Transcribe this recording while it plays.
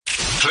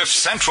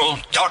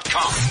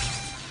CliffCentral.com.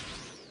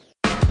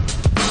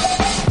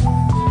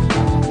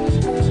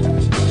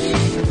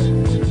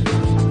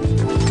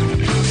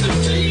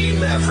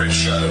 Maverick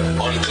Show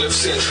on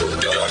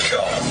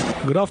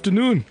CliffCentral.com. Good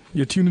afternoon.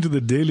 You're tuned into the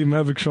Daily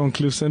Maverick Show on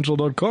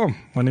CliffCentral.com.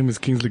 My name is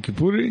Kingsley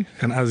Kipuri,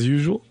 and as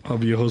usual, I'll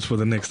be your host for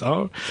the next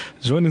hour.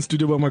 Joined in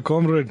studio by my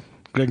comrade,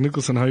 Greg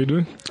Nicholson. How are you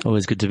doing?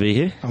 Always good to be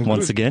here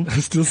once again.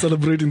 Still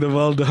celebrating the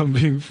Val Dam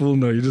being full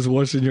now. You're just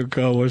washing your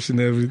car, washing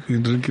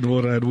everything, drinking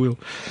water at will.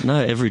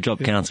 No, every drop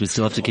counts. We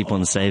still have to keep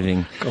on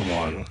saving. Come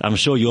on. I'm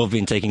sure you've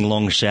been taking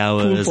long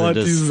showers. Pool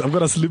parties. I've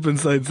got a slip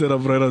inside set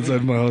up right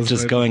outside my house.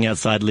 Just going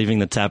outside, leaving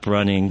the tap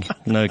running.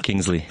 No,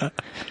 Kingsley.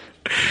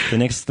 The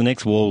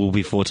next war will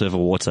be fought over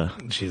water,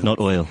 not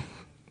oil.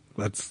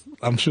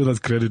 I'm sure that's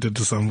credited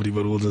to somebody,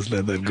 but we'll just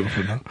let that go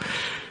for now.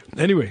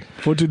 Anyway,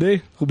 for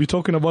today, we'll be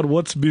talking about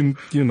what's been,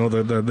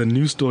 the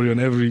news story on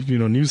every,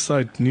 news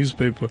site,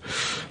 newspaper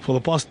for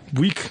the past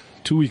week,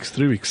 2 weeks,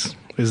 3 weeks,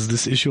 is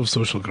this issue of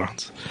social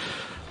grants.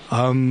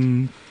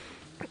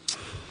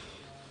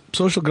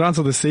 Social grants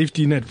are the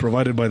safety net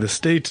provided by the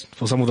state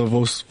for some of the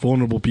most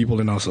vulnerable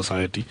people in our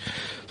society.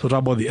 So talk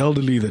about the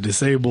elderly, the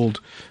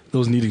disabled,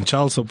 those needing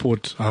child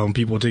support,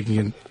 people taking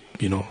in,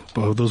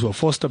 those who are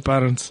foster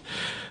parents.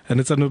 And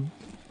it's an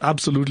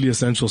absolutely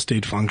essential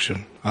state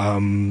function.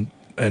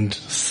 And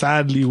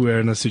sadly, we're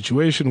in a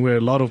situation where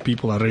a lot of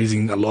people are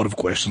raising a lot of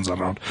questions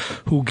around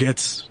who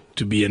gets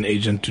to be an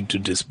agent to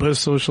disperse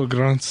social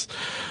grants,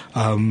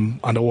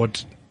 under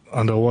what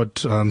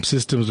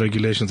systems,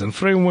 regulations, and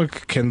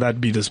framework can that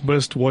be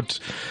dispersed? What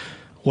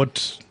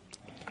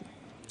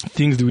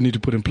things do we need to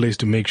put in place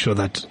to make sure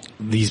that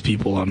these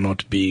people are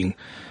not being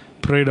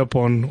preyed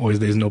upon, or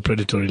there's no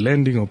predatory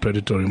lending or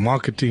predatory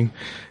marketing,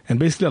 and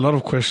basically a lot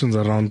of questions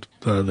around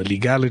the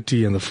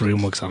legality and the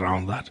frameworks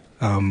around that.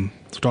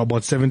 To talk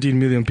about 17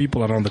 million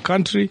people around the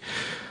country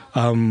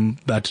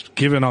that,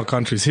 given our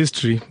country's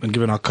history and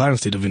given our current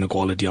state of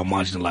inequality, are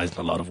marginalized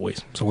in a lot of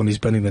ways. So we're going to be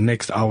spending the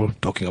next hour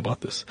talking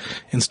about this.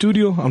 In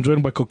studio, I'm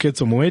joined by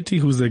Koketso Moeti,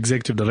 who's the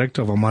executive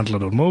director of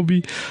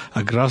Amandla.mobi,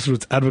 a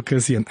grassroots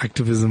advocacy and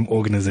activism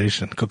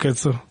organization.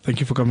 Koketso, thank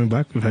you for coming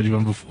back. We've had you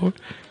on before.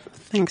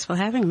 Thanks for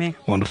having me.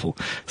 Wonderful.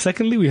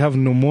 Secondly, we have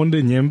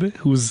Nomonde Nyembe,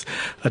 who's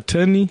an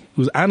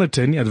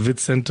attorney at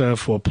Wits Center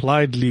for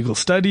Applied Legal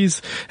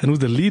Studies, and who's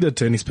the lead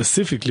attorney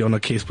specifically on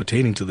a case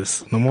pertaining to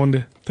this.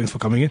 Nomonde, thanks for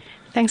coming in.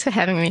 Thanks for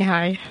having me.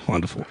 Hi.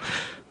 Wonderful.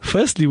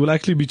 Firstly, we'll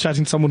actually be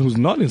chatting to someone who's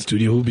not in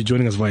studio, who'll be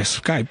joining us via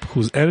Skype,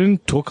 who's Erin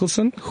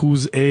Torkelson,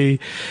 who's a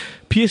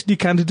PhD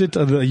candidate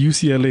at the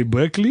UCLA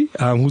Berkeley,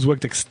 who's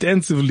worked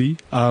extensively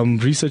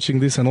researching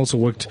this, and also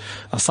worked,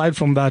 aside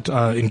from that,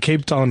 in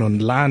Cape Town on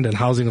land and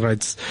housing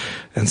rights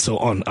and so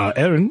on.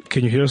 Erin,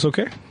 can you hear us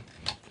okay?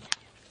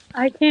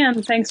 I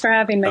can. Thanks for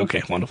having me.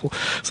 Okay, wonderful.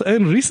 So,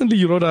 Erin, recently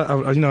you wrote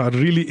a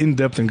really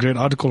in-depth and great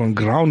article on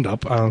Ground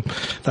Up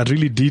that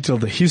really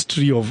detailed the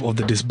history of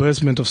the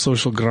disbursement of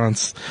social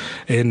grants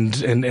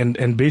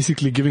and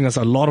basically giving us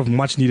a lot of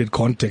much-needed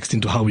context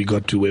into how we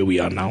got to where we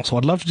are now. So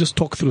I'd love to just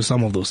talk through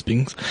some of those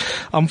things.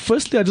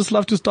 Firstly, I'd just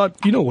love to start,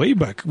 way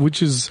back,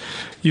 which is,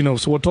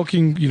 so we're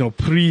talking,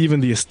 pre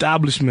even the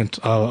establishment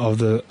of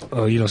the,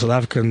 South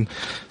African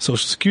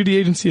Social Security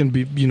Agency, and,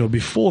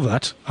 before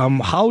that,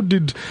 how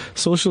did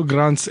social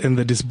grants and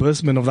the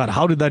disbursement of that,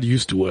 how did that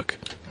used to work?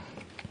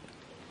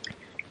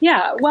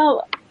 Yeah,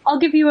 well, I'll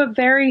give you a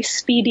very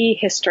speedy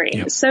history.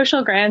 Yep.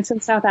 Social grants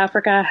in South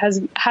Africa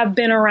have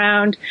been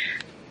around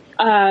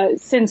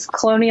since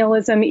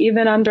colonialism,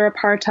 even under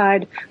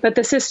apartheid, but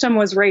the system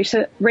was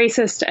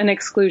racist and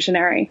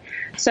exclusionary.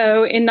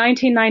 So in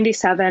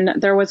 1997,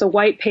 there was a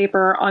white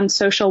paper on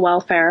social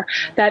welfare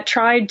that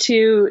tried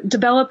to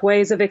develop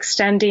ways of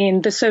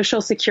extending the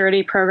social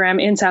security program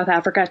in South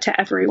Africa to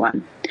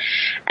everyone.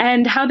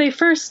 And how they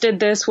first did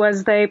this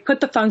was they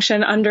put the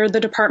function under the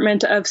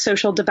Department of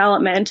Social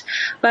Development,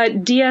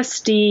 but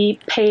DSD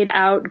paid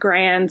out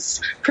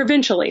grants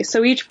provincially.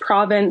 So each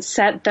province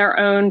set their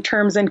own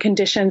terms and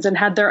conditions and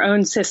had their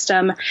own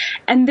system.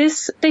 And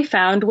this, they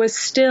found, was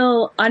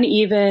still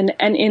uneven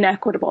and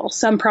inequitable.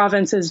 Some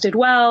provinces did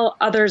well,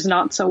 others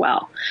not so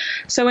well.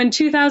 So in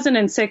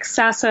 2006,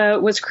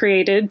 SASSA was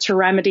created to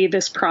remedy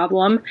this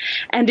problem,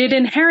 and it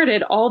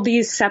inherited all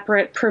these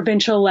separate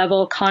provincial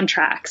level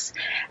contracts.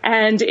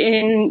 And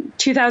in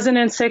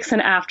 2006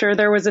 and after,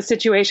 there was a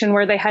situation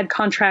where they had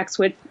contracts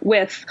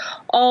with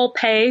All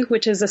Pay,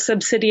 which is a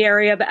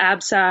subsidiary of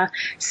ABSA,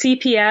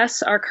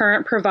 CPS, our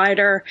current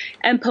provider,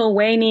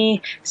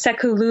 Mpilweni,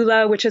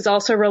 Sekulula, which is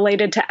also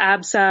related to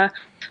ABSA,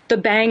 the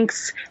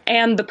banks,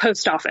 and the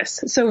post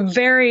office. So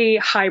very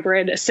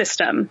hybrid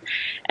system.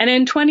 And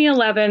in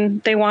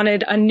 2011, they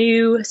wanted a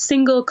new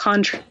single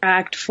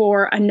contract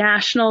for a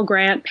national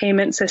grant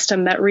payment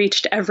system that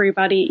reached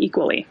everybody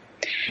equally.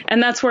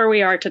 And that's where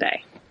we are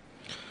today.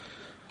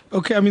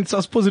 Okay, so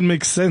I suppose it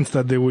makes sense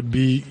that there would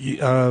be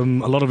a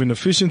lot of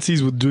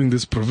inefficiencies with doing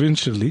this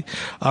provincially.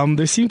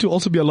 There seem to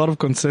also be a lot of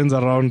concerns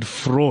around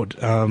fraud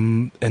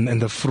and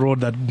the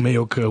fraud that may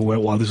occur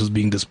while this was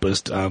being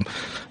dispersed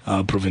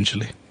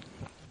provincially.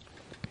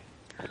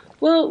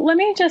 Well, let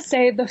me just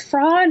say the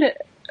fraud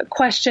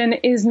question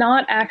is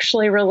not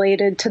actually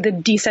related to the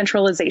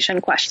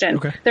decentralization question.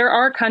 Okay. There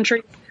are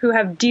countries who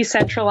have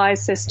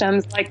decentralized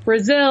systems like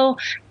Brazil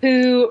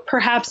who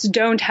perhaps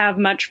don't have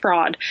much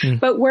fraud.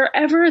 But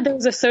wherever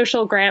there's a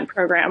social grant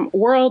program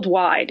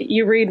worldwide,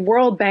 you read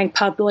World Bank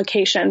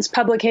publications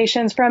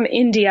from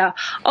India,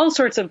 all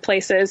sorts of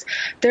places,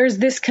 there's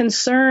this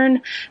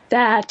concern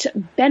that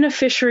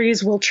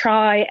beneficiaries will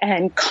try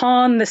and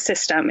con the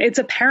system. It's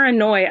a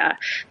paranoia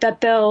that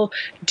they'll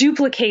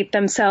duplicate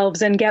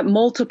themselves and get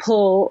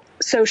multiple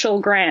social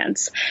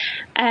grants.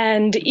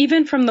 And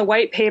even from the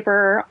white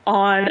paper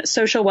on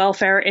social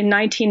welfare in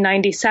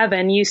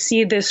 1997, you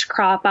see this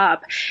crop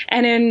up.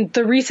 And in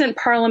the recent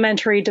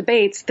parliamentary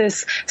debates,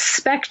 this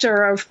specter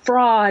of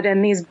fraud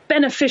and these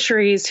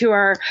beneficiaries who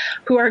are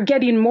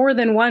getting more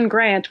than one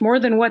grant, more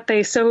than what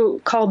they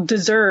so-called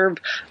deserve,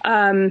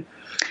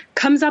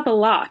 comes up a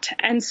lot.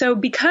 And so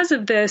because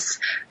of this,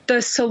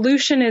 the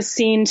solution is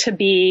seen to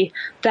be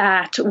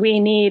that we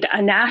need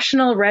a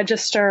national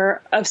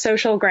register of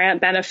social grant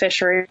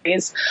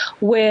beneficiaries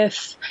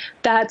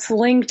that's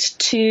linked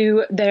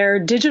to their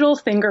digital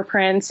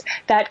fingerprints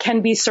that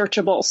can be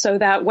searchable, so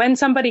that when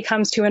somebody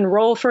comes to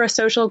enroll for a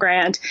social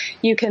grant,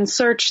 you can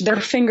search their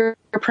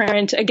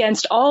fingerprint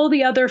against all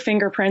the other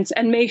fingerprints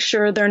and make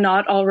sure they're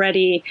not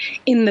already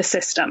in the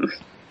system.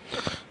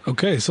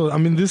 Okay, so I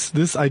mean,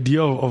 this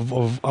idea of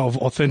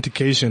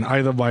authentication,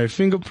 either by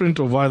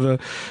fingerprint or by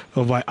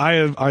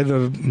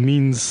either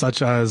means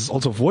such as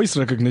also voice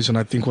recognition,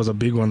 I think was a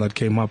big one that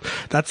came up.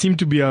 That seemed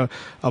to be a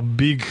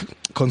big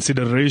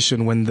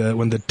consideration when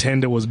the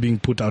tender was being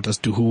put out as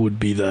to who would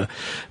be the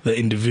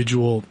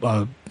individual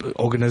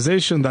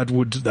organization that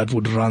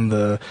would run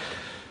the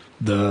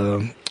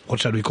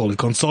what shall we call it,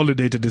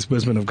 consolidated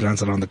disbursement of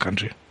grants around the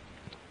country.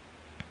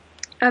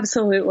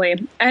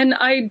 Absolutely. And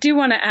I do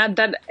want to add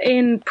that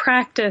in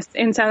practice,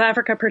 in South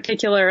Africa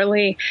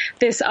particularly,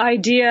 this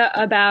idea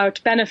about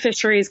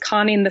beneficiaries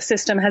conning the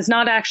system has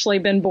not actually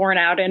been borne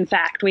out. In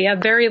fact, we have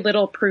very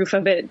little proof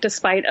of it,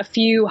 despite a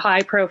few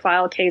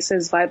high-profile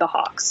cases by the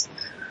Hawks.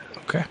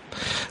 Okay.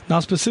 Now,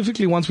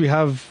 specifically, once we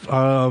have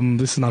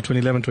this is now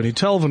 2011,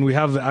 2012, and we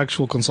have the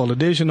actual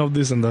consolidation of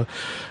this,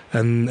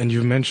 and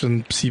you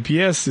mentioned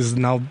CPS is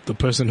now the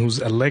person who's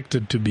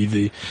elected to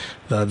be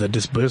the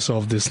disburser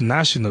of this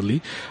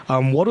nationally.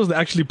 What was the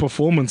actually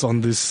performance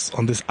on this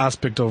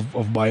aspect of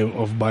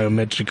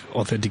biometric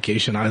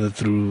authentication, either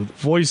through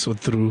voice or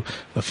through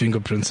the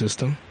fingerprint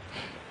system?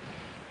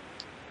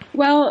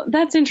 Well,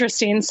 that's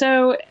interesting.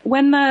 So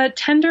when the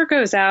tender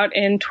goes out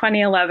in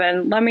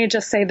 2011, let me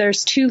just say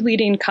there's two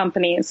leading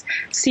companies,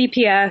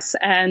 CPS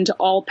and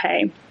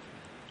AllPay.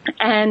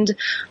 And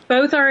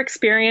both are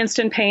experienced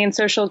in paying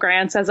social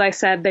grants. As I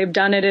said, they've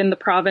done it in the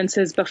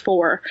provinces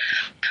before.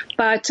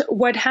 But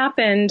what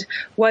happened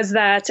was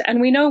that,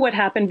 and we know what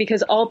happened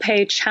because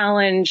AllPay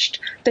challenged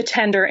the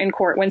tender in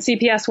court. When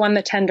CPS won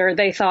the tender,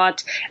 they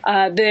thought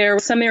there were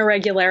some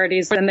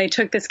irregularities, and they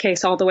took this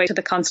case all the way to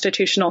the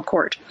Constitutional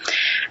Court.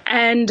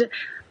 And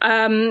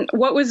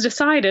what was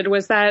decided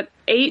was that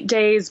 8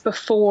 days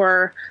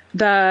before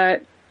the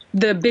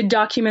bid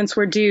documents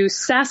were due,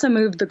 SASSA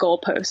moved the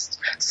goalposts.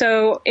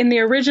 So in the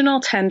original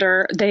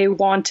tender, they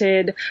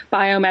wanted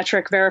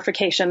biometric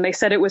verification. They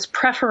said it was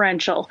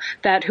preferential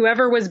that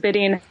whoever was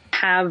bidding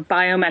have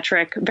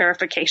biometric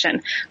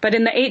verification. But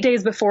in the 8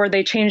 days before,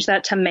 they changed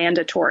that to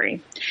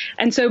mandatory.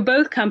 And so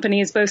both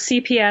companies, both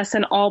CPS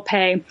and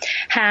AllPay,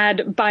 had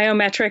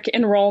biometric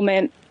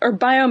enrollment or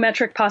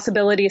biometric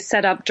possibilities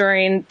set up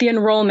during the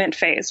enrollment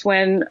phase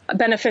when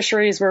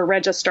beneficiaries were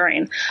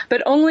registering.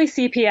 But only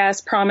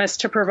CPS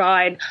promised to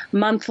provide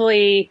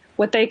monthly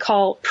what they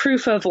call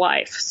proof of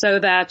life, so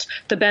that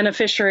the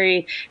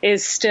beneficiary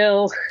is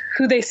still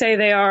who they say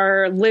they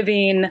are,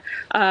 living,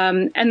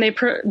 and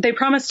they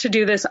promise to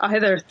do this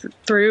either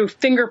through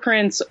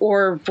fingerprints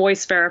or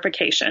voice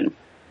verification.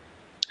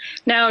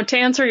 Now, to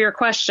answer your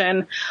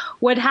question,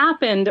 what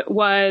happened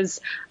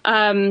was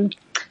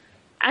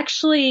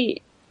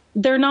actually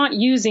they're not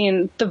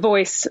using the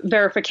voice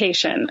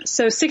verification.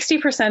 So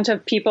 60%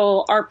 of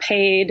people are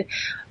paid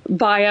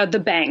via the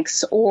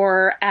banks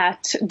or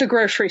at the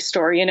grocery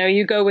store. You know,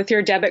 you go with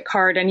your debit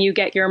card and you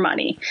get your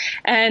money.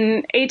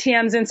 And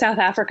ATMs in South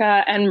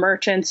Africa and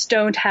merchants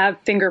don't have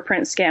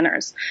fingerprint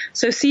scanners.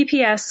 So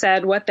CPS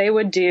said what they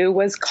would do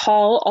was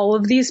call all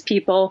of these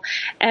people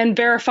and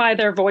verify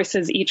their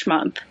voices each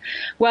month.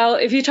 Well,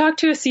 if you talk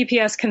to a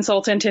CPS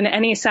consultant in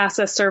any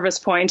SASSA service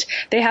point,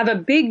 they have a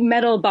big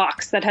metal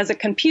box that has a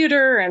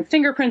computer and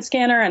fingerprint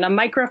scanner and a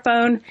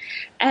microphone.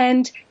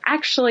 And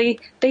actually,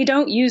 they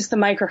don't use the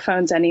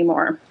microphones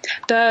anymore.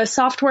 The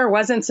software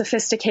wasn't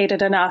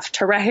sophisticated enough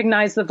to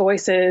recognize the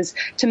voices,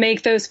 to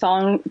make those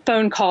phone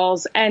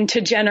calls, and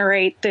to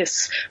generate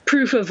this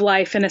proof of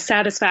life in a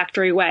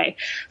satisfactory way.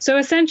 So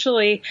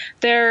essentially,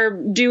 they're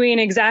doing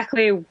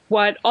exactly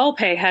what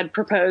AllPay had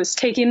proposed,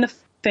 taking the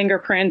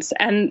fingerprints,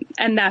 and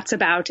that's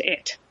about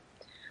it.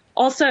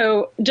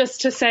 Also,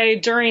 just to say,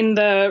 during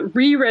the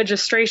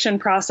re-registration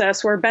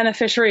process where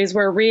beneficiaries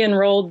were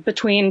re-enrolled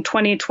between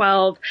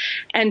 2012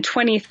 and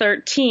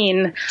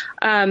 2013,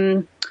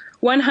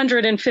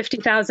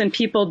 150,000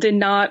 people did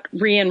not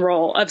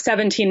re-enroll of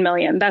 17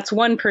 million. That's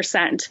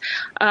 1%.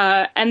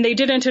 And they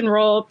didn't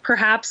enroll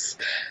perhaps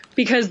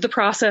because the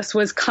process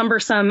was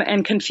cumbersome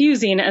and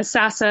confusing, as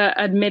SASA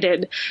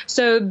admitted.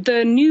 So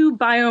the new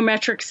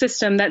biometric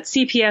system that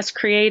CPS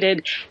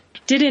created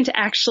didn't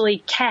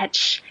actually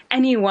catch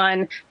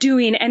anyone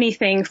doing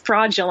anything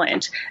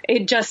fraudulent.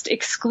 It just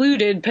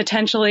excluded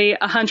potentially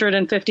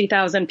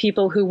 150,000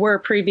 people who were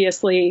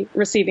previously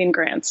receiving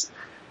grants.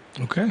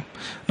 Okay.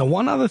 Now,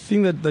 one other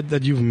thing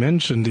that you've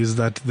mentioned is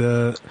that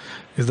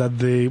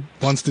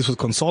once this was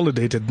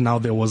consolidated, now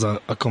there was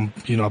a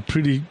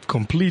pretty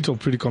complete or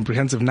pretty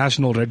comprehensive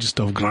national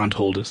register of grant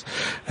holders,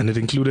 and it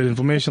included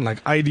information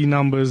like ID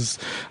numbers.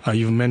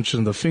 You've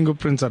mentioned the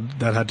fingerprints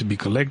that had to be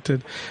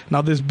collected.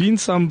 Now, there's been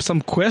some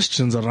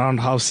questions around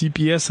how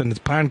CPS and its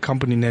parent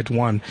company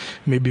Net1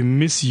 may be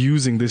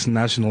misusing this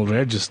national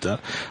register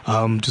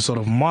to sort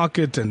of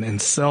market and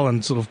sell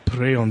and sort of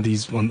prey on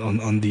these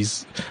on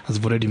these, as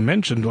I've already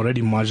mentioned,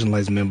 already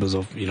marginalized members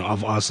of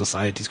our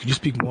societies. Could you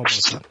speak more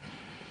about that?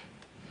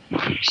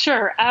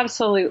 Sure,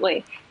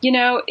 absolutely.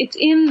 It's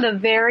in the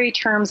very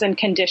terms and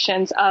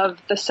conditions of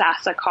the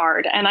SASA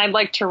card, and I'd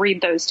like to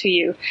read those to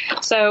you.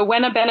 So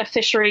when a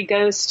beneficiary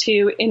goes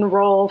to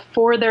enroll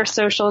for their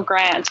social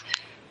grant,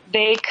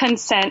 they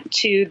consent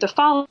to the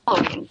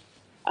following.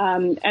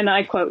 And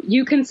I quote,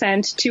 "You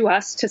consent to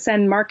us to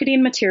send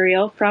marketing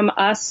material from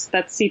us,"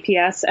 that's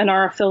CPS, "and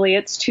our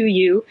affiliates to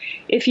you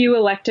if you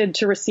elected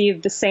to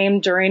receive the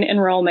same during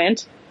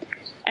enrollment.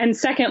 And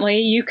secondly,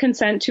 you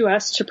consent to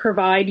us to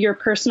provide your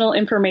personal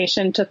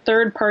information to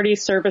third-party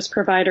service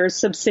providers,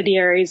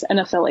 subsidiaries, and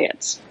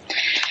affiliates."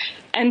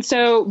 And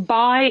so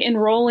by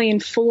enrolling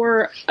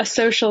for a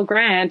social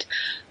grant,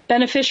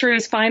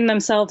 beneficiaries find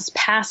themselves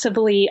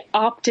passively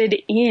opted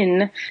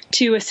in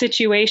to a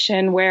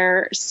situation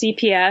where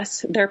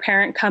CPS, their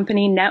parent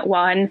company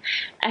Net1,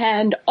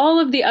 and all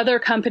of the other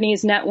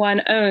companies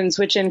Net1 owns,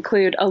 which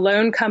include a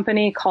loan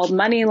company called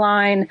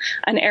Moneyline,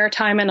 an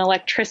airtime and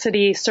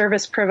electricity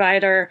service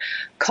provider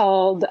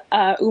called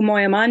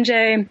Umoja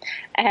Manje,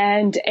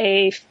 and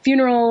a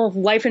funeral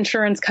life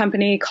insurance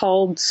company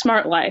called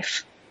Smart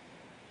Life.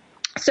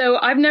 So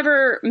I've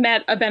never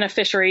met a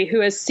beneficiary who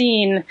has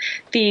seen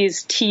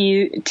these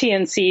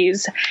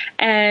TNCs,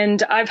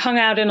 and I've hung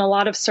out in a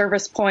lot of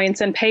service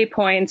points and pay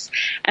points,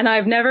 and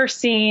I've never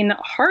seen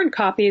hard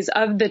copies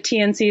of the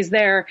TNCs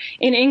there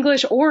in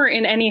English or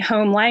in any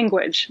home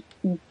language.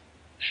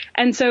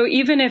 And so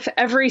even if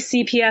every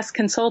CPS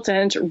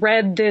consultant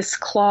read this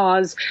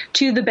clause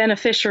to the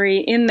beneficiary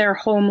in their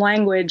home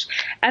language,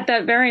 at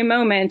that very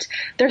moment,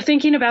 they're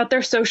thinking about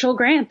their social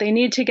grant. They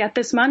need to get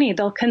this money.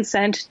 They'll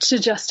consent to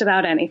just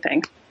about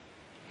anything.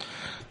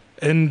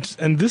 And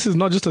this is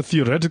not just a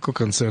theoretical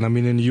concern. I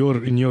mean, in your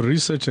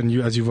research, and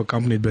as you've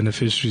accompanied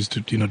beneficiaries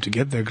to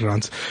get their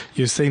grants,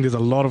 you're saying there's a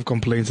lot of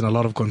complaints and a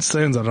lot of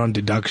concerns around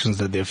deductions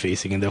that they're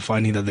facing, and they're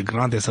finding that the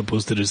grant they're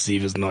supposed to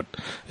receive is not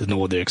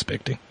what they're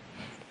expecting.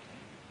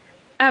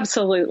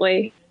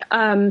 Absolutely.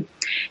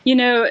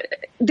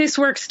 This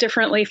works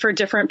differently for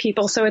different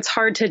people, so it's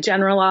hard to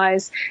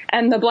generalize.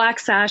 And the Black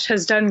Sash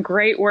has done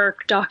great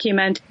work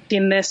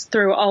documenting this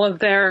through all of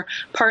their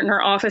partner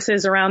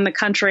offices around the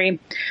country.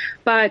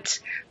 But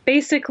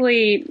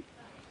basically,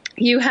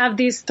 you have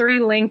these three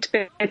linked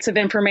bits of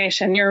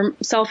information: your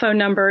cell phone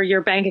number,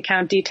 your bank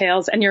account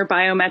details, and your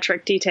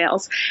biometric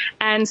details.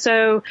 And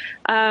so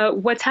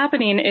what's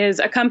happening is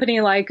a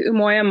company like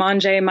Umoja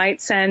Manje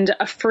might send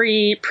a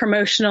free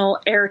promotional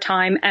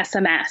airtime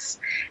SMS.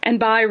 And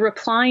by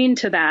replying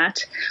to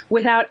that,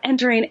 without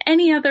entering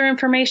any other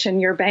information,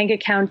 your bank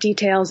account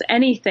details,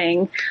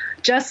 anything,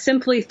 just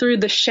simply through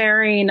the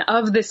sharing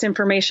of this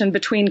information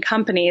between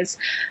companies,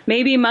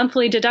 maybe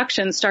monthly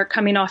deductions start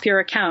coming off your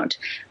account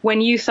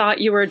when you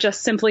thought you were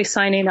just simply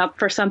signing up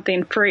for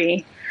something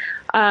free.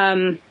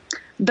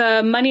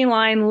 The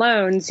Moneyline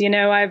loans,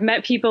 I've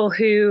met people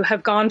who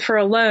have gone for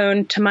a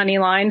loan to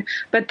Moneyline,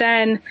 but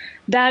then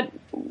that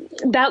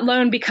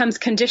loan becomes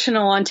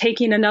conditional on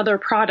taking another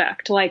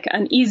product, like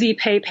an Easy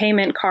Pay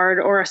payment card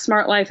or a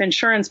Smart Life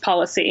insurance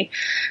policy.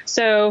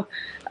 So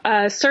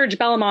Serge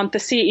Bellamont, the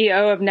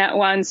CEO of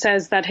Net1,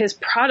 says that his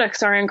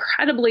products are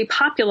incredibly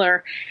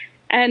popular.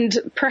 And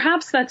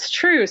perhaps that's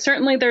true.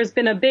 Certainly there's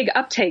been a big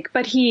uptake,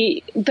 but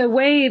the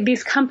way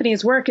these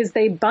companies work is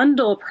they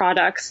bundle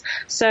products.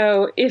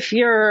 So if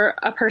you're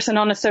a person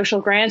on a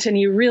social grant and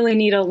you really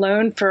need a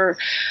loan for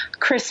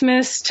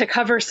Christmas to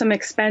cover some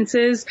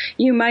expenses,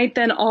 you might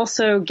then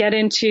also get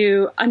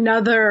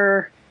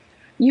another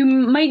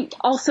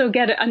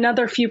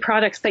few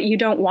products that you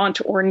don't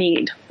want or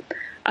need.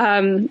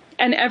 And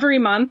every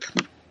month,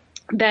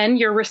 then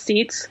your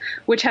receipts,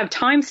 which have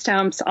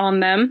timestamps on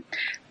them,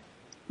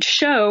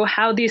 show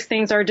how these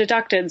things are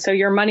deducted. So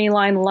your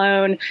MoneyLine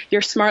loan,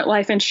 your Smart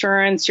Life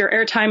insurance, your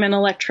airtime and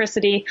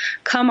electricity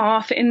come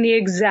off in the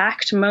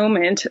exact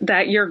moment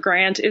that your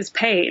grant is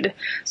paid.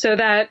 So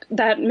that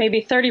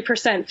maybe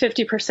 30%,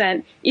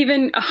 50%,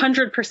 even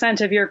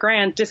 100% of your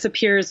grant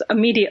disappears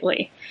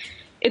immediately.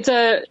 It's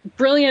a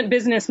brilliant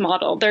business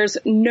model. There's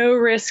no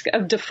risk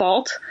of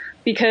default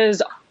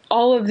because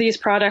all of these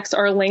products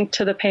are linked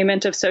to the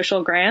payment of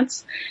social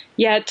grants,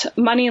 yet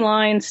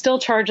MoneyLine still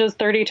charges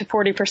 30 to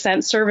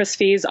 40% service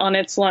fees on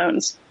its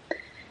loans.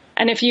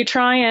 And if you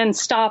try and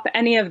stop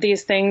any of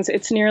these things,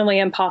 it's nearly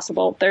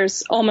impossible.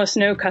 There's almost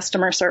no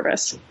customer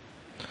service.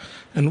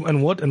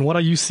 And what are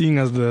you seeing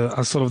as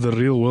sort of the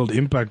real world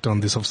impact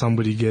on this, of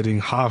somebody getting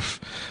half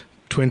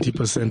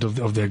 20%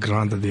 of their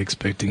grant that they're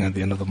expecting at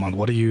the end of the month?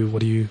 What are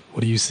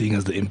you seeing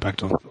as the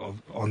impact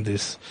on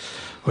this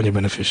on your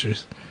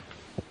beneficiaries?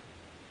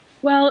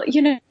 Well,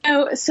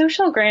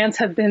 social grants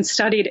have been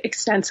studied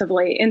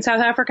extensively in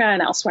South Africa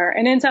and elsewhere.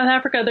 And in South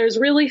Africa, there's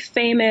really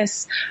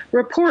famous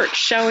reports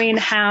showing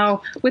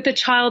how with a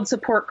child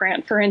support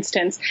grant, for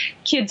instance,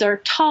 kids are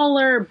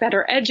taller,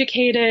 better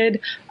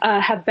educated,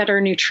 have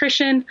better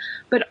nutrition.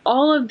 But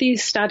all of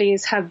these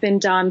studies have been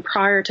done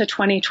prior to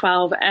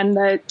 2012 and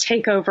the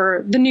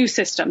takeover, the new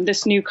system,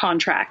 this new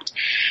contract.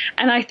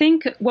 And I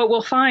think what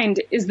we'll find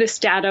is this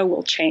data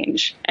will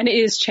change and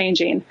is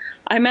changing.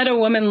 I met a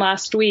woman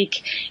last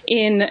week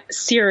in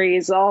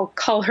Ceres, I'll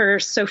call her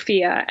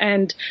Sophia,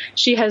 and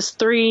she has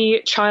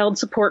 3 child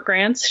support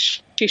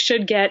grants. She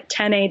should get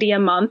 $10.80 a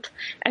month,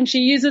 and she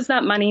uses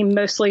that money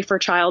mostly for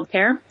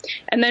childcare.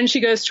 And then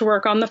she goes to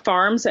work on the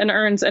farms and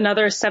earns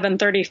another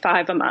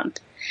 $7.35 a month.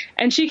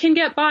 And she can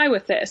get by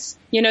with this.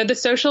 The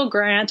social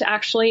grant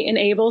actually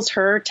enables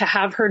her to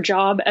have her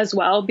job as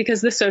well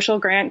because the social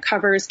grant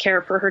covers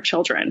care for her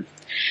children.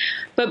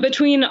 But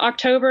between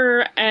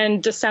October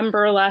and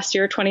December last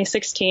year,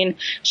 2016,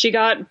 she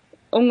got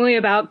only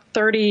about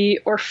 30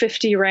 or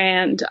 50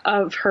 Rand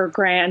of her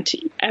grant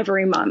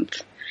every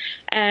month.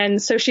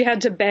 And so she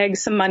had to beg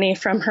some money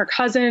from her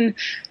cousin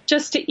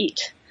just to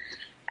eat.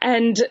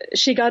 And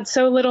she got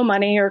so little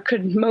money, or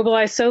could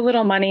mobilize so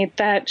little money,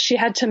 that she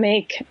had to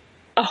make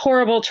a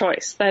horrible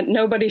choice that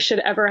nobody should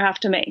ever have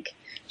to make.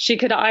 She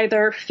could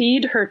either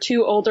feed her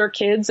 2 older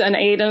kids, an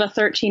 8 and a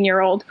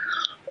 13-year-old,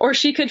 or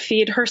she could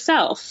feed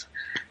herself.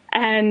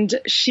 And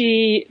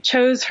she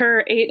chose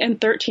her 8 and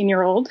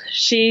 13-year-old.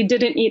 She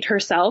didn't eat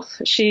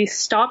herself. She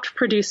stopped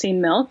producing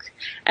milk.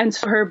 And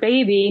so her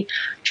baby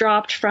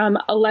dropped from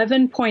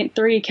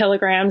 11.3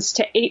 kilograms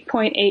to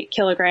 8.8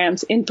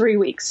 kilograms in 3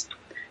 weeks.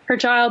 Her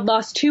child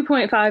lost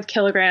 2.5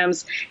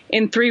 kilograms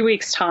in 3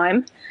 weeks'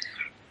 time.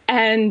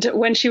 And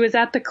when she was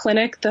at the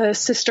clinic, the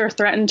sister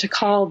threatened to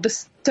call the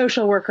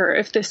social worker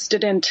if this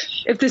didn't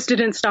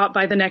stop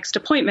by the next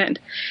appointment.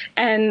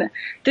 And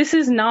this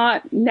is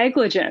not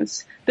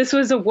negligence. This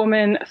was a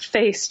woman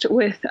faced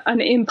with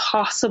an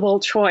impossible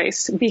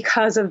choice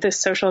because of this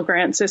social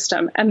grant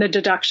system and the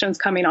deductions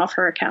coming off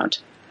her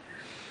account.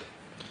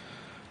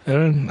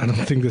 Erin, I don't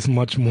think there's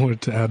much more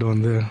to add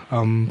on there.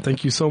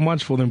 Thank you so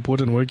much for the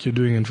important work you're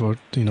doing and for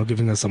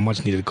giving us some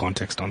much needed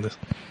context on this.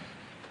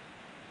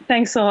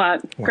 Thanks a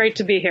lot. Wonderful. Great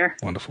to be here.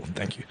 Wonderful.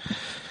 Thank you.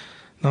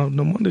 Now,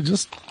 Nomonde,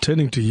 just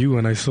turning to you,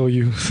 and I saw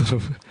you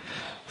sort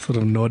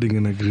of nodding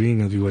and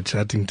agreeing as we were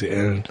chatting to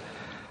Erin.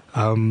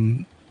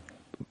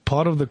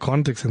 Part of the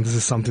context, and this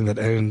is something that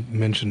Erin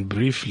mentioned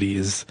briefly,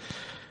 is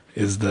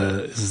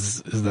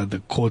that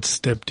the court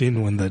stepped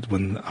in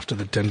when after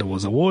the tender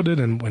was awarded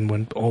and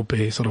when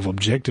OPE sort of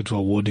objected to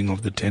awarding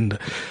of the tender.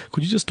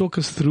 Could you just talk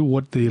us through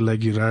what the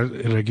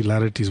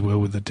irregularities were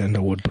with the tender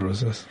award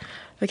process?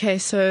 Okay,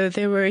 so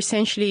there were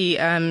essentially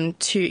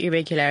 2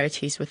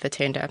 irregularities with the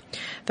tender.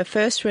 The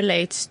first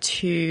relates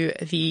to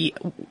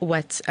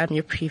what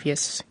your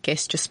previous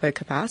guest just spoke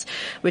about,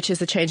 which is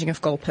the changing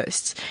of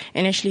goalposts.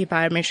 Initially,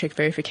 biometric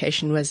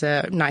verification was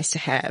a nice to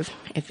have.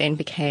 It then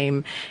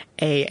became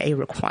a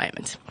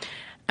requirement.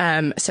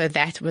 So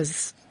that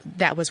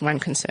was one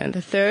concern.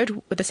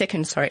 The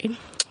second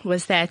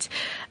was that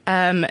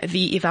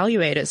the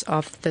evaluators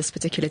of this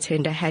particular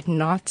tender had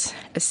not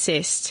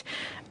assessed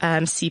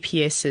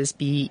CPS's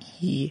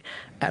BE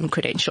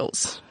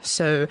credentials.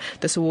 So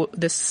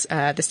this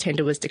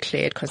tender was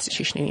declared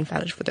constitutionally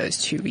invalid for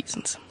those 2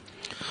 reasons.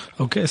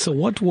 Okay, so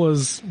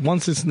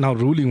once this now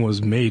ruling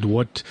was made,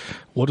 what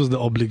was the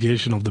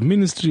obligation of the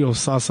Ministry of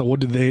SASSA? What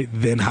did they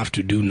then have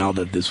to do now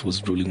that this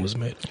ruling was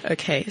made?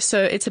 Okay,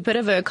 so it's a bit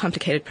of a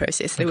complicated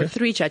process. There were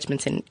 3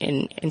 judgments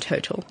in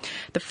total.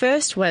 The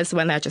first was the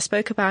one that I just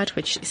spoke about,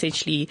 which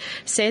essentially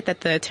said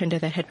that the tender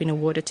that had been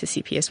awarded to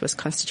CPS was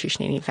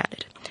constitutionally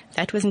invalid.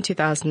 That was in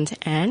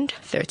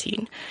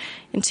 2013.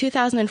 In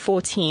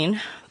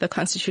 2014, the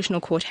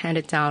Constitutional Court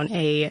handed down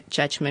a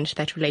judgment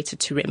that related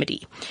to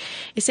remedy.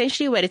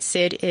 Essentially what it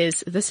said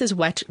is this is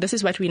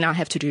what we now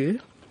have to do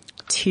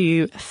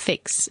to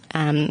fix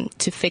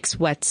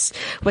what's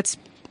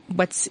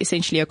what's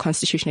essentially a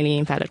constitutionally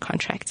invalid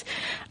contract.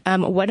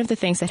 One of the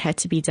things that had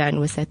to be done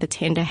was that the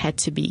tender had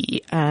to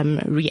be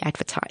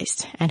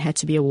re-advertised and had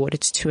to be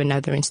awarded to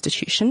another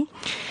institution.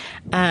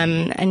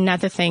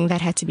 Another thing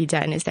that had to be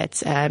done is that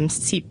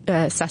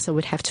SASSA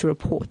would have to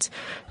report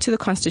to the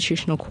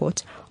Constitutional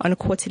Court on a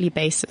quarterly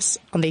basis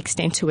on the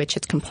extent to which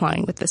it's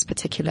complying with this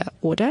particular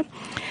order.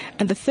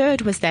 And the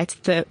third was that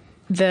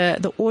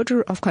the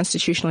order of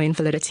constitutional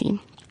invalidity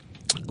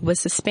was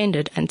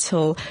suspended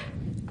until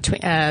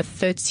the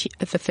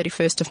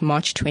 31st of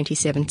March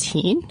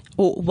 2017,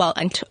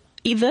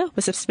 either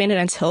was suspended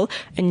until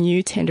a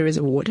new tender is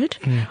awarded,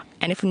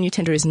 and if a new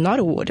tender is not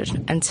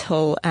awarded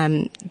until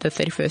the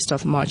 31st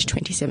of March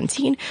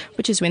 2017,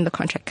 which is when the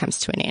contract comes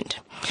to an end.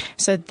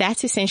 So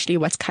that's essentially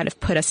what's kind of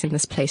put us in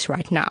this place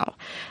right now.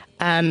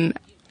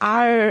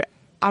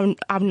 Our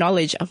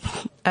knowledge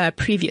of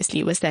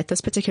previously was that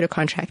this particular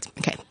contract.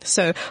 Okay,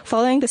 so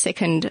following the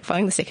second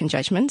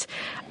judgment,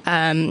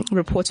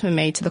 reports were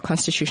made to the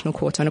Constitutional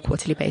Court on a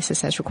quarterly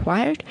basis as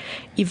required.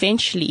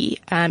 Eventually,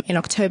 in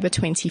October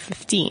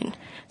 2015,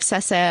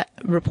 SASSA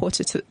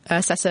reported to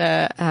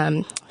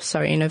in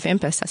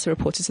November, SASSA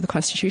reported to the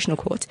Constitutional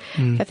Court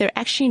that they're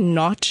actually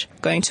not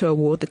going to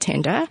award the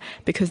tender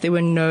because there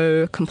were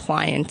no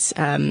compliant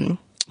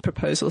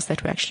proposals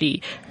that were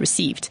actually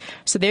received.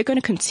 So they're going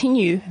to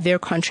continue their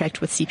contract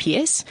with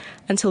CPS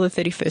until the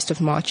 31st of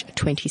March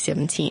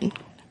 2017.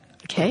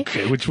 Okay.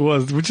 Which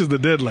is the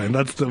deadline.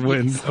 That's the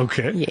when. Yes.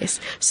 Okay. Yes.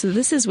 So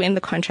this is when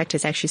the contract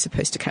is actually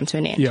supposed to come to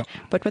an end. Yeah.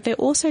 But what they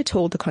also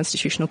told the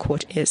Constitutional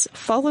Court is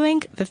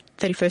following the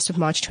 31st of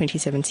March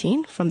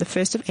 2017, from the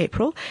 1st of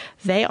April,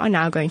 they are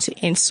now going to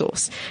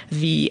insource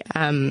the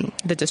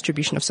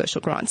distribution of social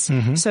grants.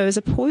 Mm-hmm. So as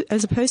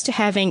opposed to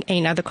having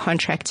another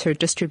contractor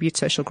distribute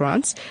social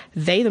grants,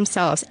 they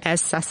themselves,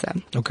 as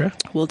SASSA,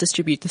 will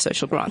distribute the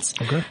social grants.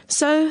 Okay.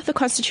 So the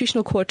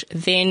Constitutional Court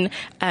then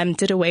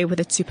did away with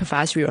its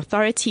supervisory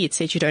authority. It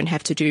said you don't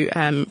have to do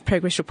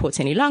progress reports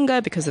any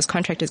longer because this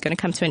contract is going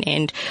to come to an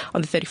end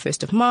on the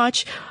 31st of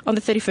March. On the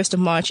 31st of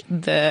March,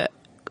 the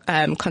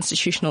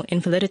constitutional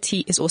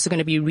invalidity is also going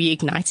to be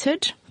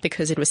reignited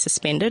because it was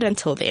suspended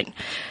until then.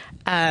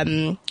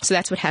 So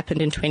that's what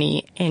happened in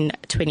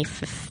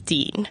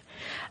 2015.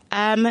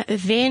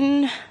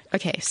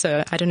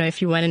 So I don't know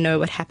if you want to know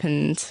what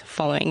happened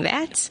following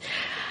that.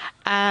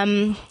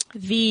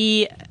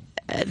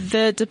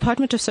 The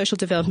Department of Social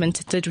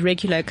Development did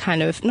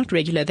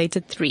they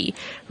did 3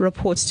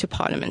 reports to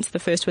Parliament. The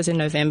first was in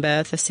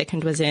November, the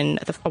second was on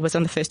the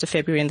 1st of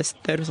February, and the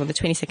third was on the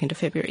 22nd of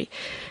February.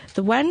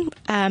 The one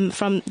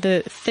from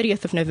the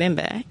 30th of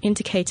November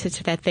indicated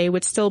that they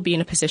would still be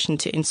in a position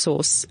to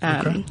insource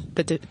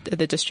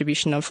the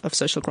distribution of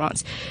social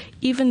grants,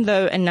 even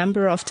though a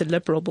number of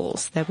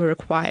deliverables that were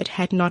required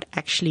had not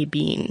actually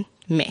been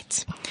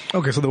met.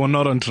 Okay, so they were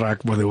not on track,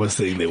 but they were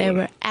saying they were. They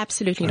were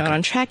absolutely not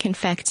on track. In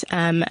fact,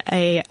 an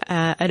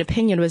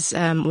opinion was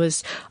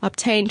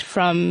obtained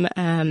from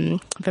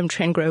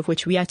Trendgrove,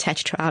 which we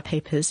attached to our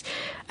papers,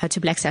 to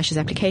Black Sash's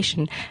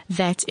application,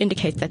 that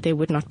indicates that they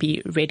would not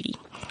be ready.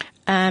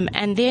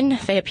 And then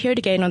they appeared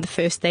again on the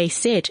 1st. They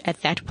said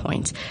at that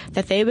point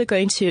that they were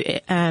going to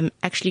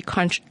actually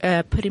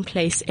put in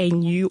place a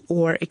new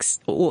or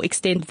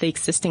extend the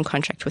existing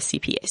contract with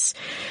CPS.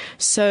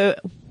 So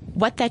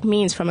what that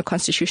means from a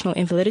constitutional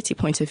invalidity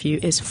point of view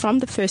is from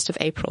the 1st of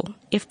April,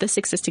 if this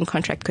existing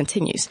contract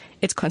continues,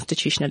 it's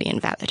constitutionally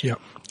invalid. Yeah.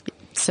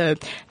 So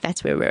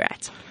that's where we're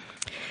at.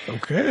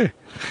 Okay.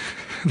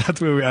 That's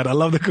where we're at. I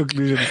love the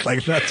conclusion. It's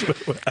like, that's where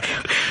we're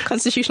at.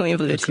 Constitutional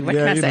invalidity. What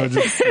can I say?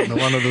 Just,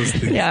 one of those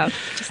things. Yeah.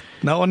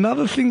 Now,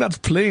 another thing that's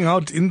playing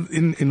out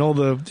in all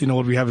the,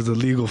 what we have is a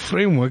legal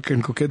framework,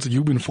 and Koketso,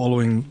 you've been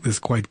following this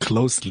quite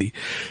closely,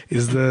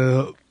 is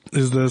the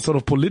sort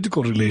of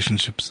political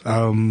relationships,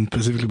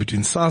 specifically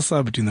between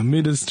SASSA, between the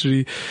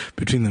ministry,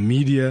 between the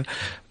media.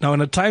 Now,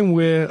 in a time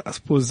where I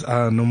suppose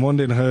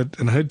Nomonde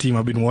and her team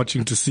have been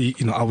watching to see,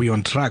 are we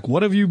on track?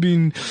 What have you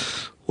been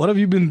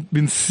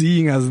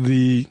seeing as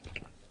the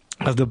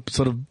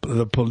sort of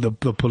the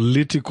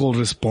political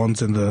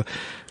response and the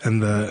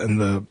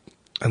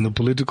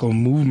political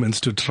movements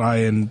to try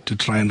and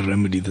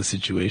remedy the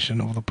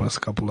situation over the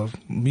past couple of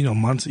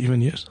months,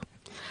 even years?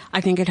 I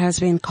think it has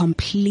been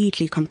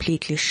completely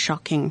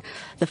shocking.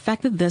 The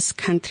fact that this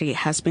country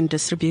has been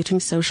distributing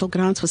social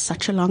grants for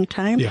such a long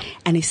time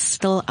and is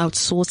still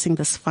outsourcing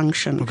this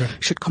function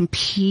should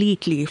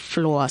completely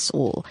floor us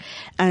all.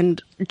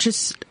 And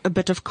just a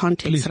bit of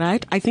context,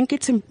 right? I think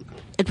it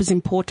was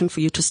important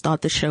for you to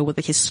start the show with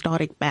the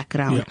historic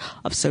background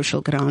of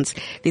social grants.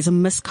 There's a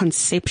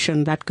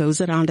misconception that goes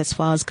around as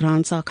far as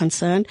grants are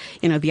concerned.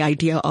 The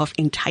idea of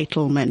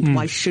entitlement.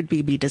 Why should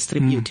we be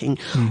distributing?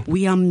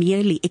 We are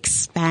merely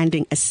expanding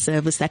a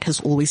service that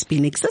has always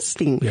been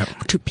existing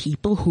to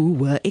people who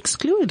were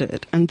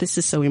excluded. And this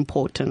is so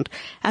important.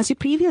 As your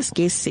previous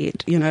guest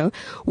said,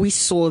 we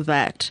saw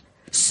that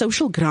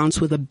social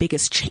grants were the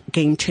biggest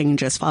game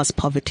changer as far as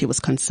poverty was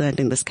concerned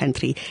in this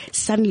country.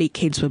 Suddenly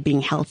kids were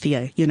being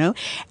healthier,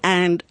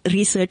 and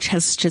research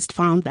has just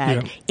found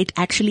that it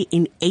actually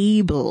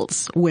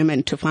enables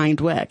women to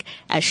find work,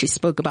 as she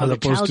spoke about. As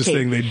opposed to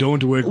saying they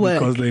don't work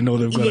because they know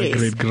they've got a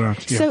great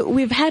grant. Yeah. So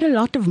we've had a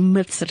lot of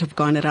myths that have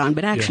gone around,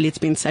 but actually it's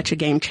been such a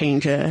game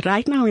changer.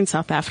 Right now in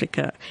South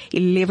Africa,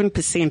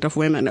 11% of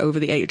women over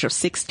the age of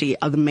 60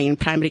 are the main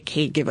primary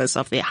caregivers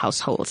of their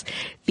households.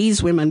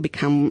 These women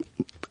become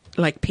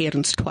like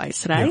parents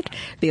twice, right? Yeah.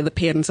 They're the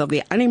parents of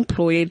their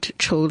unemployed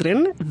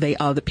children. They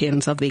are the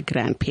parents of their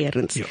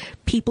grandparents. Yeah.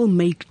 People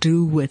make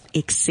do with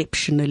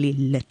exceptionally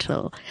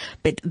little,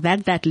 but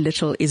that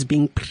little is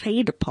being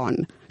preyed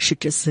upon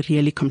should just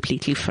really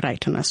completely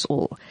frighten us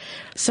all.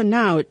 So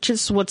now,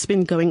 just what's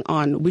been going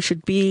on, we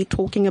should be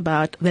talking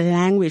about the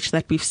language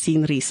that we've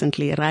seen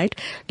recently, right?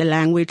 The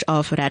language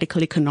of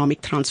radical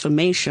economic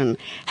transformation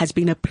has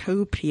been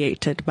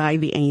appropriated by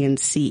the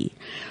ANC.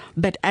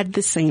 But at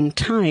the same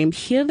time,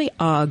 here they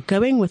are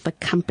going with a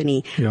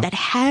company that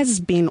has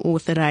been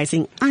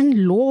authorizing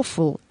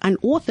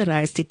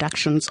unauthorized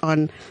deductions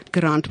on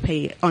grant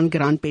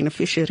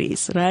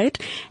beneficiaries, right?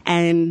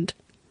 And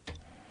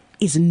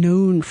is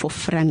known for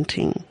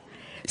fronting.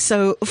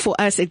 So for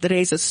us, it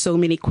raises so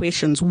many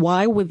questions.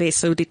 Why were they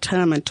so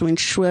determined to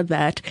ensure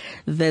that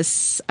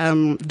this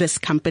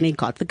company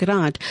got the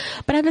grant?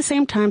 But at the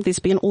same time, there's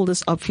been all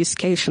this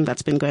obfuscation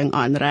that's been going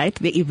on, right?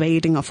 The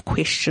evading of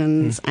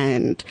questions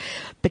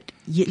but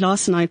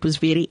last night was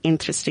very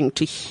interesting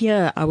to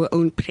hear our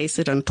own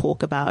president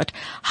talk about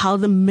how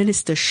the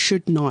minister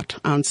should not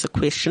answer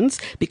questions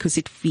because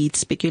it feeds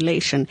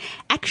speculation.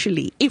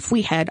 Actually, if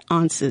we had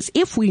answers,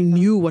 if we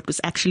knew what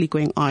was actually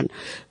going on,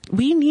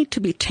 we need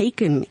to be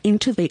taken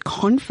into their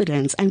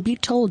confidence and be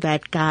told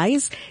that,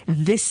 guys,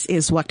 this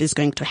is what is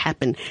going to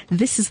happen.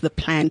 This is the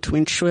plan to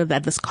ensure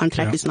that this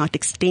contract is not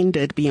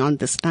extended beyond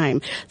this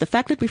time. The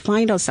fact that we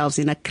find ourselves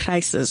in a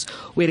crisis,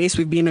 whereas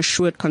we've been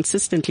assured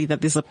consistently that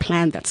there's a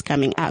plan that's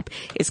coming up,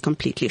 is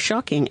completely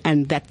shocking,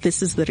 and that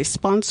this is the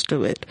response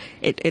to it.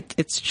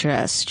 It's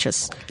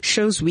just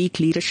shows weak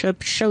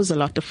leadership, shows a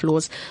lot of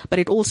flaws, but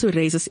it also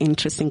raises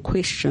interesting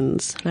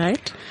questions,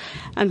 right?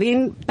 And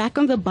then back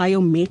on the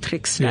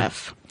biometric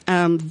stuff.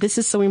 This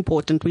is so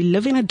important. We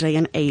live in a day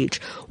and age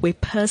where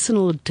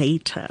personal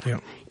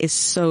data is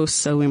so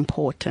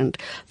important.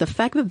 The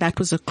fact that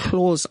was a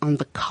clause on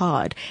the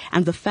card,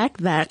 and the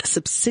fact that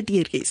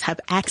subsidiaries have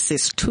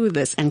access to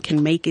this and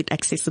can make it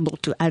accessible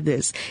to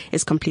others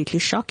is completely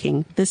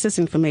shocking. This is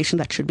information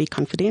that should be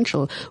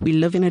confidential. We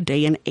live in a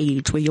day and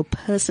age where your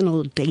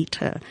personal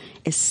data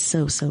is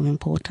so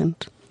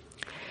important.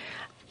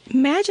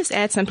 May I just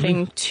add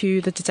something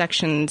to the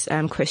deductions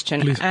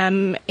question?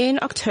 In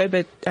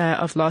October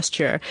of last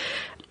year,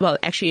 well,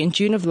 actually in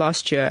June of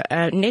last year,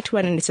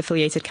 Net1 and its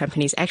affiliated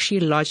companies actually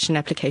lodged an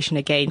application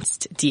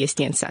against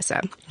DSD and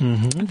SASSA.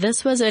 Mm-hmm.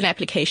 This was an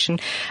application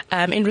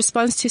in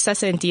response to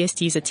SASSA and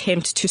DSD's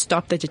attempt to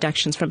stop the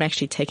deductions from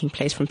actually taking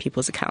place from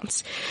people's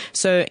accounts.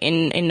 So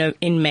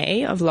in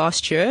May of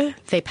last year,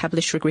 they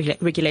published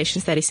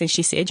regulations that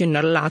essentially said you're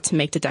not allowed to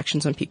make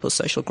deductions on people's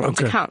social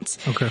grants accounts.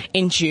 Okay.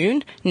 In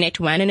June,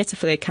 Net1 and its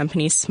affiliate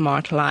companies,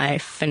 Smart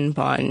Life,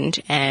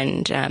 Finbond,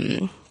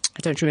 and I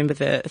don't remember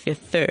the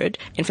third,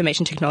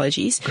 Information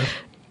Technologies.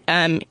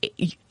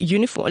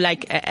 Uniform,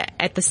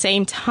 at the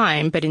same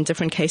time, but in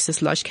different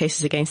cases, lodged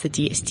cases against the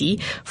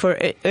DSD for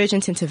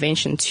urgent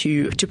intervention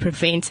to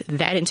prevent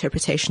that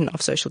interpretation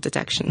of social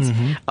deductions,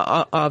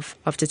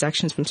 of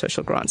deductions from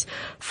social grants.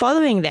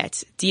 Following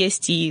that,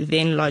 DSD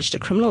then lodged a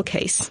criminal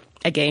case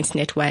against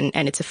Net1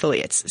 and its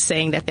affiliates,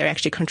 saying that they're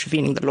actually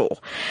contravening the law.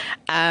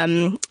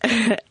 And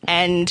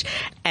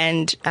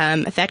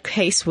that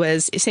case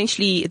was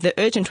essentially, the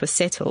urgent was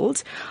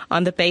settled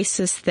on the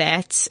basis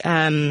that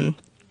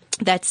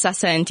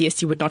SASSA and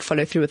DSD would not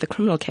follow through with the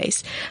criminal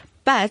case.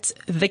 But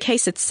the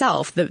case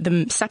itself,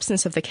 the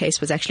substance of the case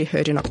was actually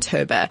heard in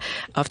October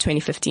of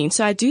 2015.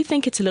 So I do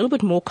think it's a little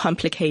bit more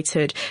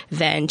complicated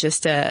than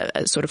just a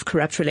sort of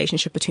corrupt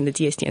relationship between the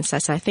DSD and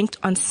SASSA. I think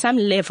on some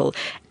level,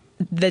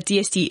 the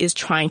DSD is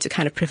trying to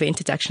kind of prevent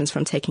deductions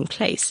from taking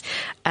place.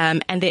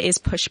 And there is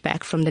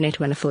pushback from the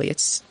Net1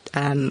 affiliates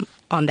on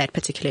that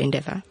particular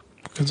endeavor.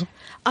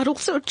 I'd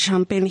also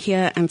jump in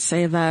here and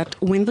say that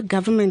when the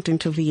government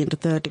intervened,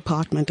 the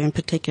department in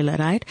particular,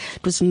 right,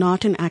 it was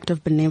not an act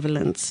of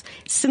benevolence.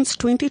 Since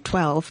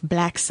 2012,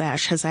 Black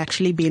Sash has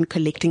actually been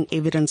collecting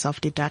evidence of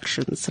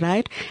deductions,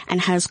 right, and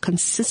has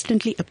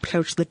consistently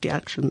approached the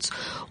deductions.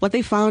 What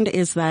they found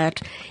is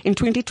that in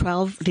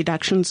 2012,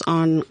 deductions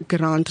on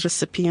grant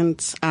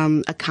recipients'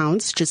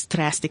 accounts just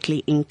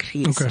drastically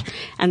increased. Okay.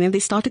 And then they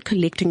started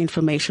collecting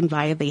information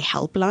via the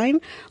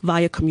helpline,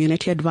 via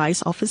community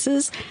advice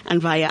offices, and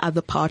via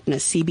other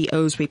partners,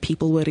 CBOs, where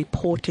people were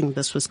reporting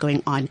this was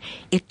going on,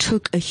 it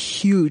took a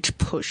huge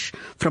push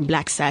from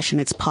Black Sash and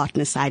its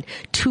partner side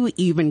to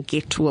even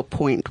get to a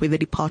point where the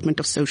Department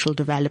of Social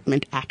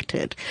Development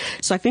acted.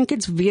 So I think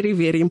it's very,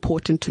 very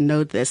important to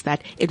note this,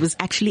 that it was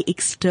actually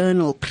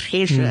external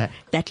pressure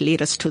that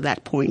led us to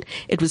that point.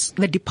 It was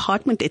the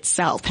department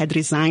itself had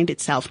resigned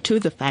itself to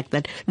the fact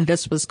that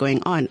this was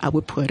going on.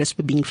 Our poorest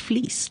were being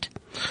fleeced.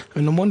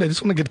 And Nomonde, I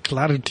just want to get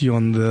clarity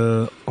on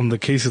the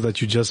cases that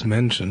you just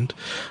mentioned.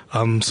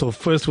 So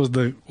first was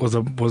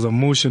a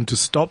motion to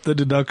stop the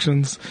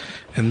deductions,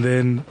 and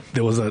then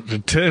there was a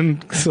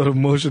return sort of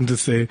motion to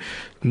say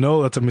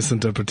no, that's a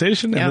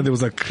misinterpretation, and then there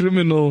was a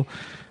criminal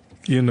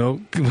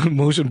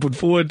motion put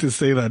forward to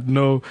say that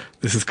no,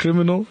 this is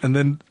criminal, and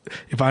then,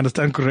 if I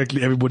understand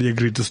correctly, everybody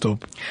agreed to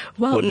stop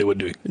what they were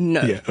doing.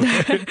 No. Yeah.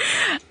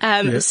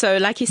 Okay. So,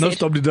 like you said, not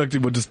stop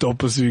deducting, but to stop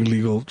pursuing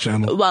legal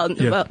channels.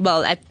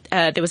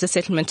 There was a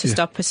settlement to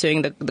stop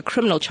pursuing the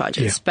criminal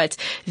charges, but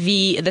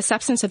the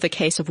substance of the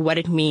case of what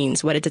it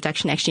means, what a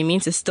deduction actually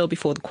means, is still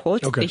before the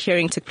court. Okay. The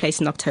hearing took place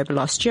in October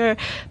last year.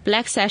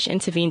 Black Sash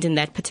intervened in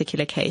that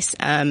particular case.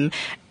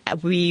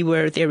 We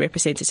were their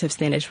representatives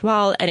then as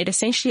well, and it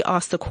essentially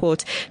asked the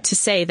court to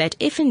say that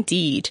if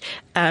indeed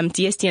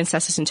DSD and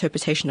SASSA's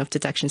interpretation of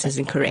deductions is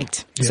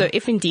incorrect, so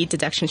if indeed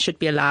deductions should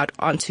be allowed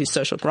onto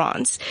social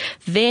grants,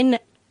 then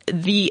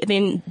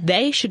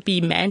they should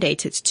be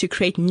mandated to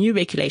create new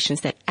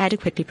regulations that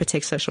adequately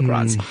protect social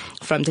grants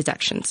from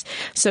deductions.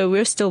 So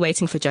we're still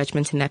waiting for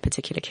judgment in that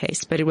particular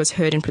case, but it was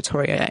heard in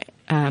Pretoria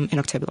in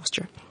October last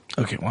year.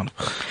 Okay,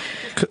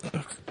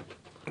 wonderful.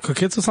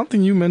 Okay, so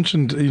something you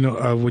mentioned,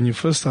 when you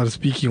first started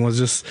speaking, was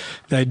just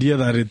the idea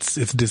that it's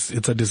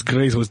a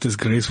disgrace, or it's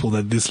disgraceful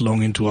that this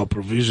long into our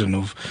provision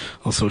of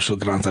social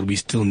grants that we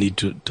still need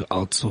to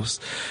outsource.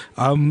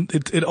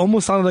 It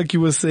almost sounded like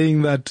you were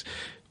saying that,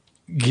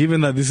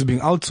 given that this is being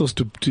outsourced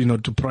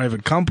to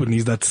private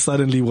companies, that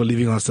suddenly we're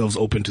leaving ourselves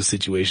open to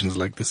situations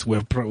like this,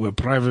 where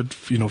private,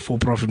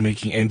 for-profit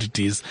making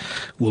entities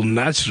will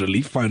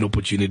naturally find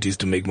opportunities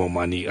to make more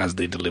money as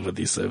they deliver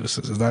these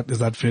services. Is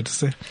that fair to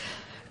say?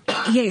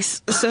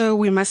 Yes. So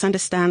we must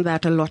understand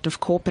that a lot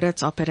of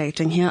corporates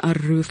operating here are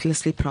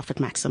ruthlessly profit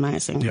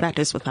maximizing. That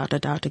is without a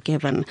doubt a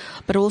given.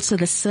 But also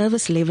the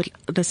service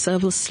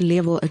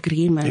level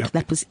agreement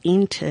that was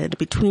entered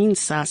between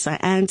SASSA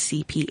and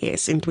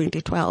CPS in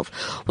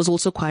 2012 was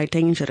also quite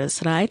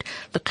dangerous, right?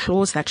 The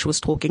clause that she was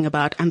talking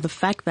about, and the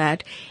fact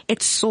that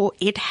it saw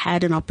it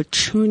had an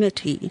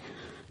opportunity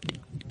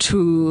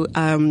to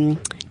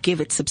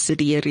give its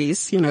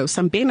subsidiaries,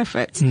 some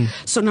benefits.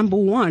 So number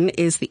one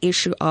is the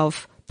issue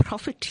of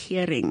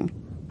profiteering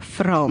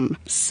from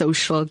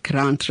social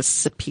grant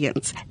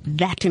recipients.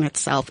 That in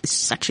itself is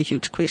such a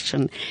huge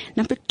question.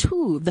 Number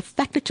two, the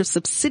fact that your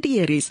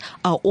subsidiaries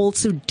are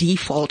also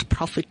default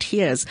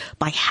profiteers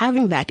by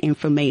having that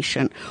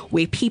information,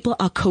 where people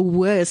are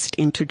coerced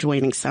into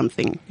joining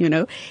something,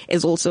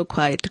 is also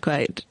quite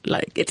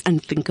like, it's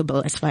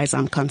unthinkable as far as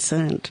I'm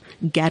concerned.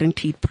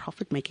 Guaranteed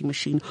profit-making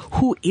machine.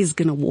 Who is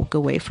going to walk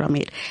away from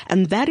it?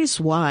 And that is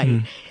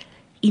why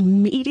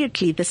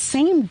immediately, the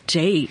same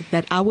day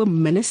that our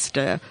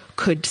minister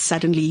could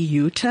suddenly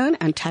U-turn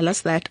and tell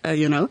us that,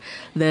 there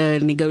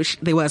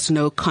was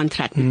no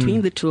contract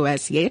between the two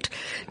as yet,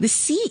 the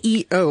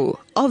CEO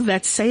of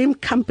that same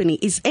company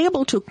is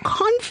able to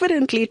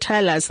confidently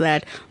tell us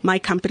that my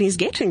company is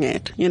getting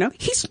it.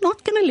 He's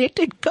not going to let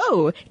it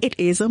go. It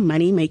is a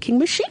money-making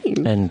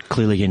machine. And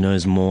clearly he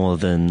knows more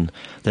than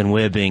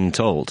we're being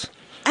told.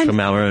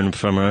 From our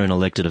own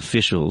elected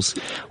officials.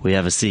 We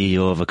have a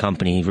CEO of a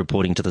company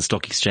reporting to the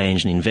stock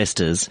exchange and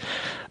investors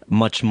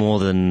much more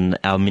than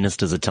our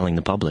ministers are telling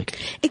the public.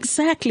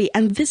 Exactly.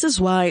 And this is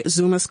why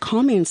Zuma's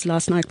comments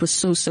last night was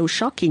so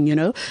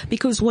shocking,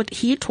 because what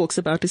he talks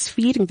about is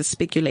feeding the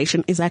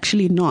speculation is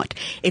actually not.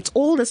 It's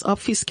all this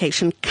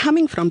obfuscation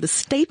coming from the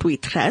state we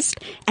trust,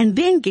 and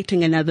then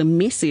getting another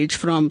message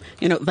from,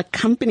 the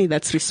company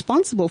that's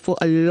responsible for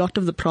a lot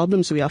of the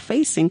problems we are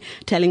facing,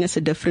 telling us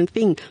a different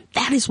thing.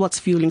 That is what's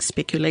fueling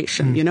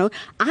speculation,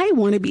 I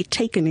want to be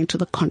taken into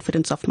the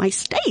confidence of my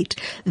state.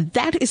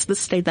 That is the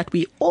state that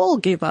we all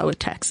give our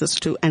taxes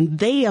to, and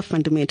they are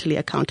fundamentally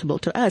accountable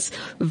to us,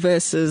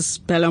 versus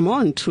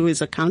Bellamont, who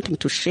is accounting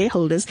to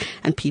shareholders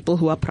and people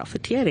who are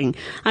profiteering.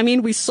 I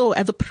mean, we saw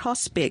at the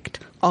prospect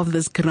of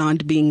this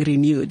grant being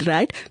renewed,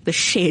 right? The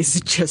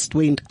shares just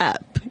went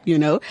up,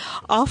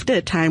 After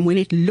a time when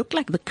it looked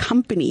like the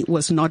company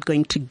was not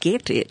going to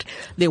get it,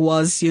 there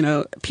was,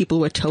 people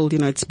were told,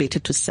 it's better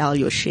to sell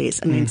your shares.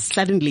 And then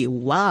suddenly,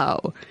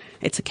 wow,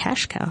 it's a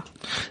cash cow.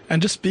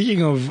 And just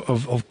speaking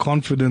of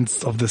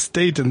confidence of the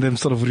state and them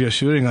sort of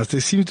reassuring us,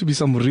 there seems to be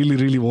some really,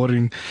 really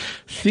worrying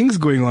things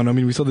going on. I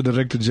mean, we saw the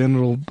Director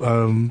General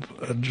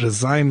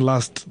resign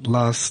last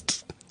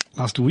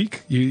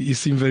week. You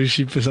seem very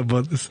sheepish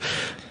about this.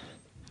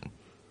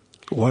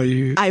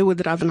 Why? I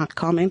would rather not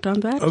comment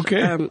on that.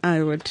 Okay.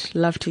 I would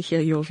love to hear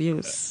your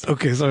views.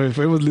 Okay, sorry. If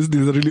anyone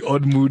listening, there's a really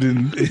odd mood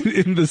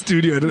in the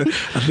studio.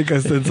 I think I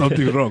said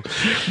something wrong.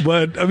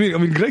 But I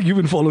mean, Greg, you've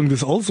been following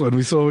this also, and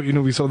we saw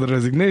the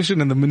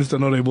resignation and the minister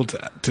not able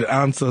to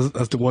answer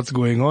as to what's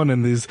going on.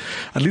 And there's,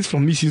 at least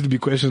from me, seems to be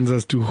questions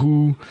as to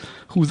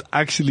who's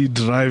actually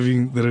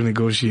driving the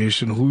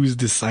renegotiation, who is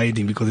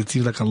deciding, because it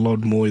seems like a lot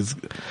more is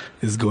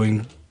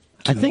going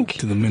to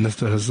the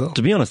minister herself.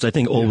 To be honest, I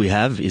think all we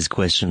have is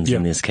questions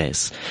in this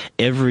case.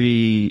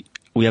 We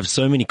have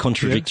so many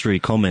contradictory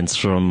comments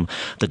from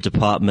the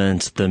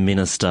department, the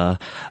minister,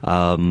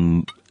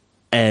 and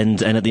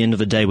at the end of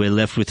the day, we're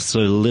left with so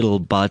little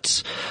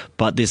but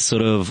this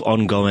sort of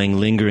ongoing,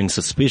 lingering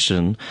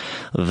suspicion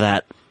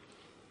that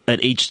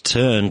at each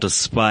turn,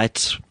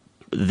 despite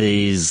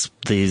these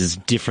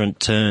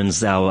different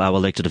turns our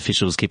elected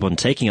officials keep on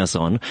taking us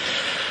on,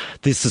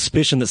 this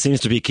suspicion that seems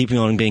to be keeping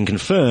on being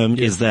confirmed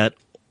is that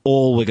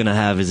all we're going to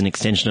have is an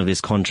extension of this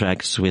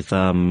contract with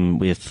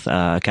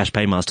Cash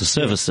Paymaster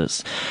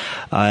Services,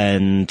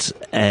 and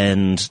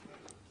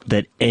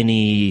that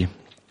any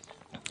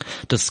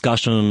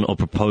discussion or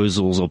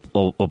proposals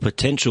or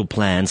potential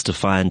plans to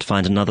find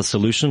another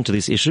solution to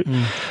this issue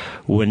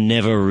were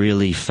never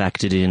really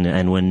factored in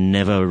and were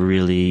never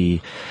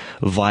really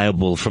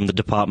viable from the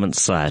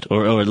department's side,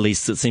 or at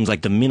least it seems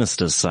like the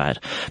minister's side,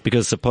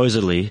 because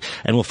supposedly,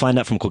 and we'll find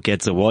out from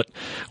Koketsa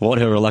what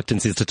her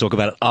reluctance is to talk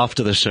about it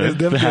after the show,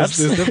 perhaps.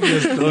 There's definitely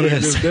a story.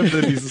 There's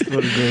definitely a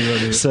story going on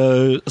here.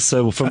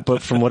 So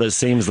from what it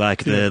seems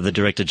like, the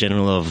Director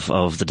General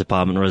of the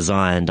department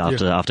resigned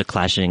after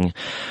clashing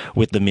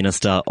with the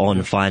minister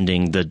on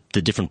finding the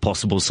different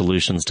possible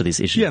solutions to this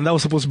issue. Yeah, and that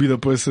was supposed to be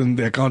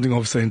the accounting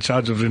officer in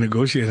charge of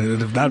renegotiating.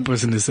 And if that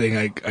person is saying,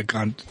 I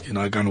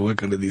can't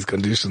work under these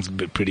conditions,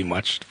 but pretty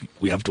much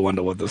we have to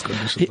wonder what those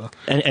conditions are.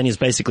 And he's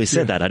basically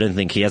said that. I don't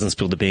think he hasn't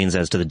spilled the beans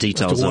as to the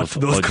details of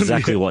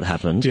exactly what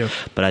happened. Yeah.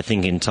 But I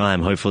think in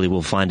time, hopefully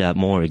we'll find out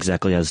more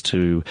exactly as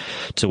to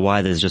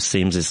why there just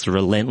seems this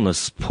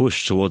relentless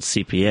push towards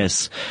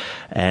CPS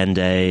and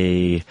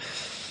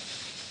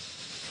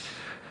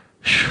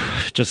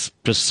just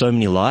so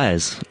many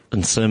lies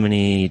and so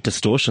many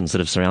distortions that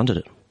have surrounded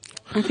it.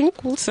 I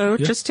think also,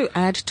 just to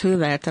add to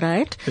that,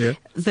 right? Yeah.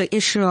 The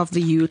issue of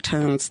the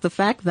U-turns, the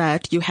fact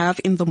that you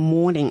have in the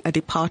morning a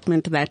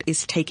department that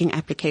is taking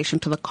application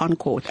to the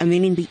Concord and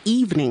then in the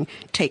evening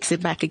takes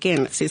it back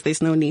again, says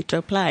there's no need to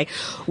apply.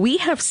 We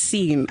have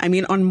seen,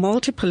 on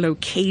multiple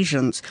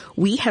occasions,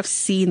 we have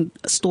seen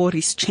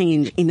stories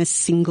change in a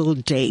single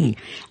day.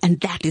 And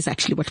that is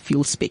actually what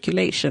fuels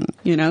speculation,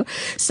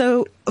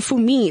 So for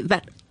me,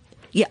 that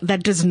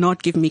does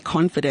not give me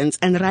confidence.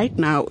 And right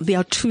now, there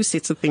are two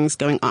sets of things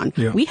going on.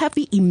 Yeah. We have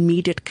the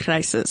immediate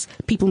crisis.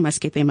 People must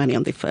get their money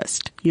on the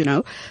first,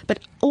 But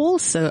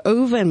also,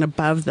 over and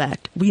above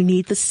that, we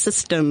need the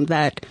system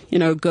that,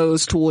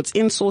 goes towards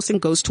insourcing,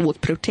 goes towards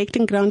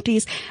protecting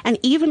grantees. And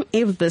even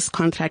if this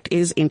contract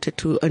is entered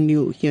to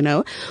anew,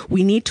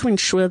 we need to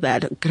ensure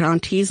that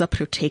grantees are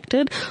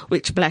protected,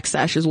 which Black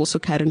Sash is also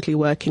currently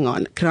working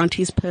on.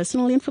 Grantees'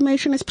 personal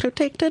information is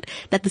protected,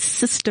 that the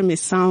system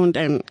is sound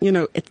and,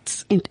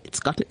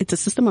 it's a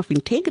system of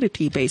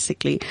integrity,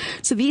 basically.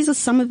 So these are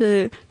some of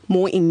the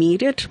more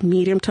immediate,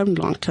 medium-term,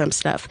 long-term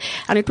stuff.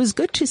 And it was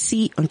good to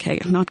see,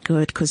 not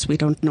good because we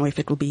don't know if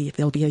there'll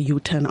be a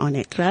U-turn on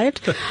it,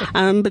 right?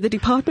 But the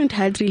department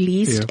had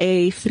released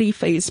a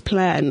 3-phase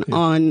plan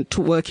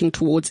to working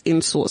towards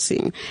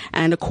insourcing.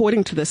 And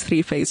according to this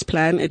 3-phase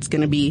plan, it's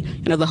going to be,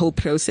 the whole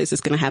process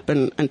is going to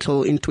happen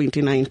until in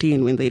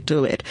 2019 when they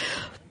do it.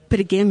 But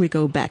again, we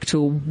go back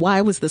to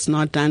why was this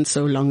not done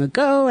so long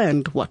ago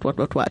and what.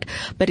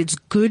 But it's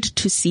good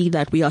to see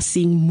that we are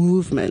seeing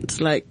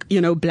movement. Like,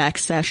 Black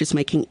Sash is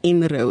making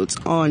inroads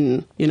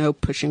on,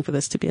 pushing for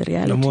this to be a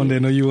reality. Nomonde, I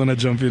know you want to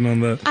jump in on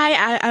that.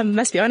 I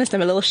must be honest,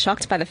 I'm a little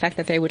shocked by the fact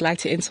that they would like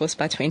to insource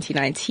by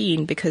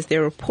 2019 because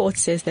their report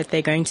says that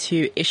they're going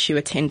to issue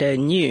a tender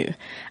anew.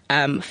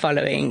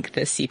 Following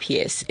the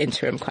CPS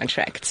interim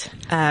contract.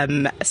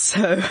 And this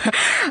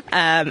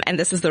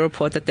is the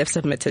report that they've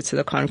submitted to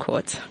the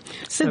Concord.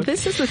 So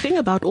this is the thing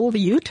about all the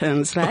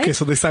U-turns, right? Okay,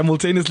 so there's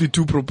simultaneously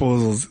two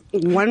proposals.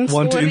 One to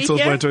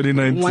insource by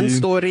 2019. One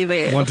story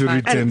there. One to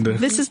retender.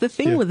 This is the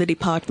thing with the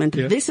department.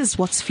 Yeah. This is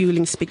what's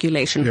fueling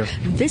speculation. Yeah.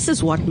 This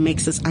is what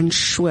makes us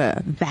unsure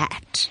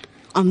that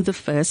on the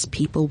first,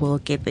 people will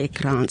get their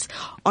grants.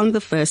 On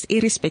the first,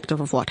 irrespective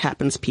of what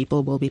happens,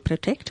 people will be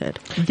protected.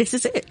 This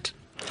is it.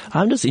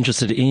 I'm just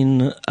interested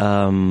in,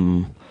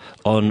 on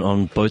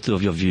both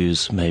of your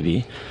views,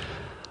 maybe.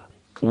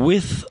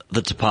 With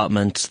the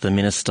department, the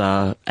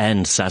minister,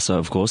 and SASO,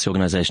 of course, the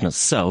organisation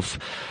itself,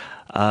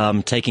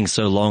 taking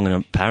so long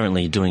and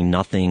apparently doing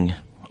nothing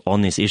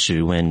on this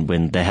issue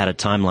when they had a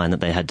timeline that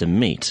they had to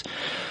meet.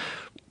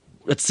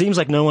 It seems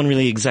like no one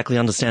really exactly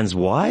understands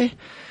why.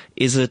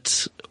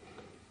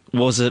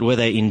 Were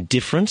they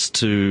indifferent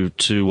to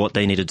what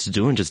they needed to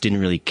do and just didn't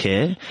really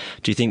care?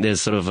 Do you think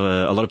there's sort of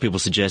a lot of people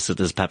suggest that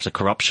there's perhaps a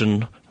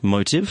corruption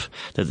motive,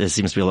 that there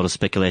seems to be a lot of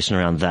speculation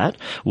around that?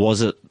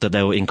 Was it that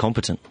they were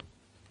incompetent?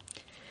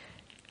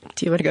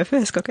 Do you want to go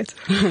first, Cockett?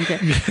 Okay.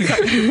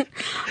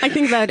 I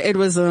think that it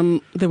was,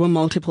 there were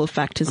multiple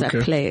factors at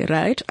play,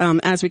 right?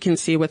 As we can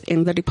see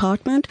within the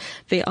department,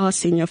 there are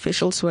senior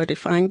officials who are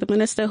defying the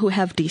minister who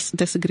have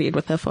disagreed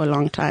with her for a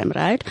long time,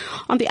 right?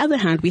 On the other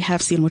hand, we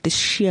have seen what is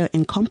sheer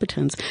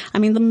incompetence. I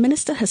mean, the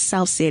minister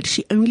herself said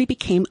she only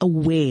became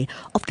aware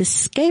of the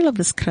scale of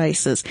this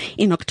crisis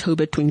in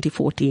October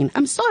 2014.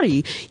 I'm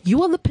sorry,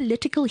 you are the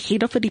political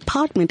head of a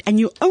department and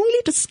you only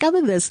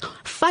discover this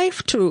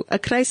 5 to a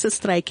crisis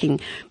striking.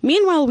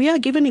 Meanwhile, we are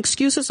given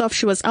excuses of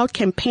she was out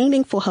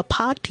campaigning for her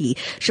party.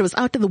 She was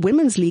out at the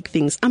Women's League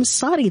things. I'm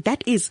sorry,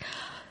 that is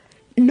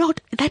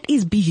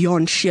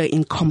beyond sheer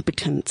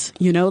incompetence.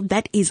 You know,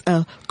 that is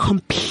a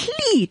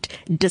complete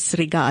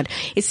disregard,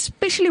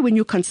 especially when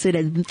you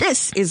consider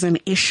this is an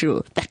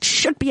issue that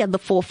should be at the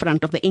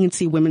forefront of the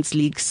ANC Women's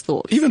League's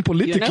thoughts. Even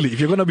politically, if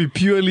you're going to be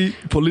purely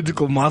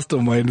political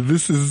mastermind,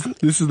 this is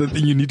the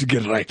thing you need to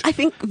get right. I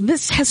think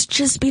this has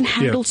just been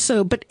handled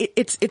but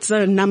it's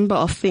a number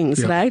of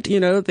things, right? You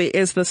know, there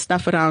is the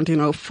stuff around, you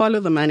know, follow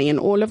the money and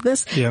all of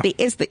this. Yeah. There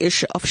is the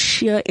issue of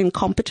sheer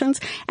incompetence,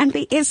 and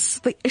there is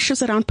the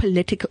issues around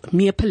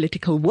mere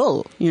political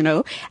will, you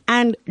know,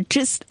 and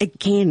just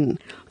again,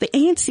 the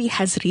ANC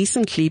has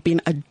recently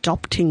been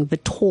adopting the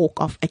talk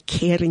of a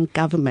caring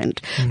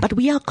government, but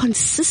we are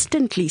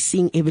consistently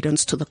seeing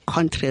evidence to the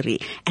contrary.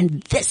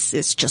 And this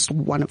is just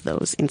one of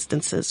those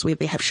instances where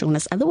they have shown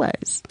us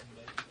otherwise.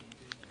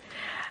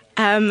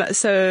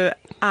 So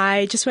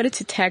I just wanted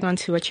to tag on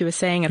to what you were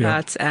saying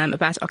about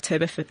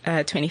October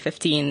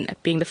 2015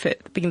 being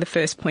the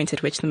first point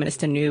at which the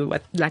minister knew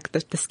what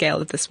the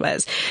scale of this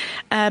was.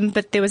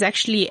 But there was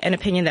actually an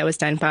opinion that was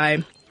done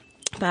by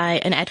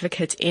an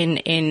advocate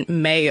in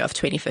May of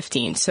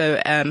 2015. So,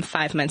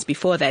 5 months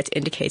before that,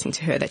 indicating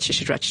to her that she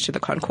should rush to the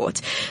Concourt.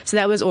 So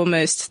that was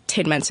almost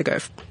 10 months ago,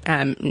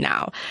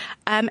 now.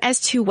 As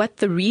to what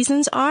the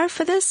reasons are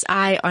for this,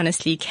 I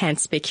honestly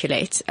can't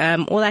speculate.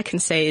 All I can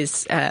say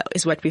is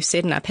what we've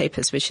said in our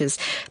papers, which is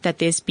that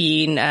there's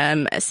been,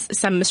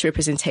 some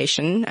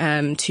misrepresentation,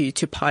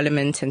 to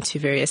Parliament and to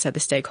various other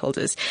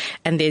stakeholders.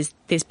 And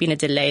there's been a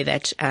delay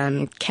that,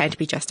 can't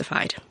be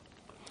justified.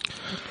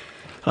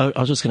 I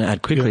was just going to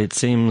add quickly, it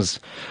seems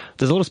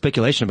there's a lot of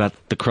speculation about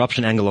the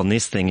corruption angle on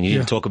this thing, and you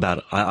didn't talk about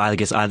it. I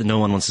guess either no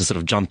one wants to sort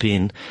of jump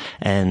in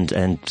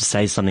and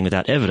say something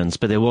without evidence,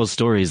 but there was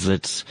stories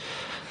that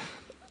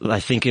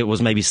I think it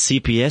was maybe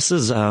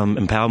CPS's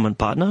empowerment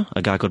partner,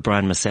 a guy called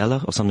Brian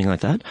Masela or something like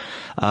that,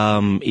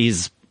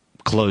 is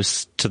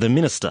close to the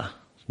minister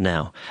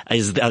now.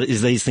 Is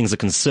these things a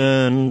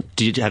concern?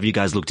 Have you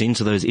guys looked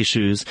into those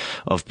issues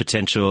of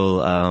potential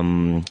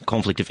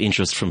conflict of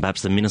interest from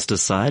perhaps the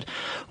minister's side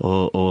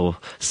or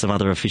some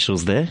other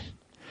officials there?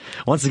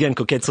 Once again,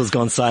 Koketso's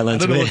gone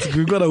silent.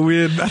 We've got a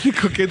weird... I think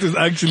Koketso is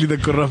actually the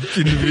corrupt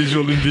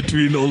individual in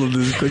between all of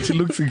this, because she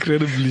looks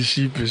incredibly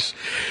sheepish.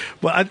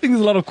 But I think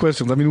there's a lot of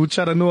questions. I mean,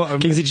 Uchad, I know...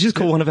 Kingsley, did you just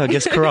call one of our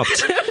guests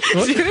corrupt?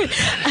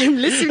 I'm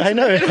listening. I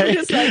know.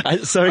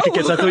 Sorry,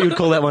 Koketso, I thought you would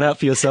call that one out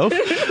for yourself.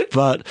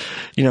 But,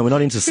 you know, we're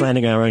not into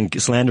slandering our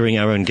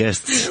own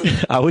guests,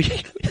 are we?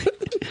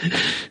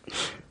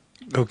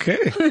 Okay,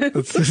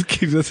 let's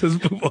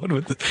just move on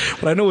with it.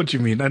 But I know what you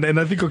mean. And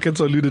I think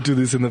Koketso alluded to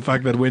this in the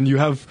fact that when you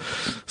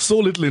have so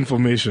little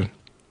information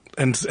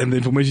and the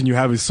information you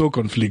have is so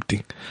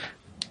conflicting,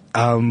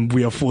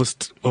 we are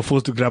forced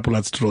to grapple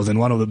at straws. And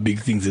one of the big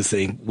things is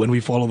saying, when we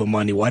follow the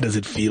money, why does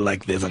it feel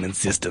like there's an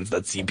insistence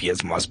that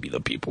CPS must be the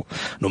people,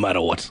 no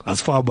matter what?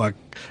 As far back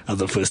as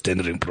the first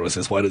tendering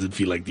process, why does it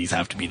feel like these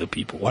have to be the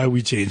people? Why are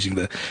we changing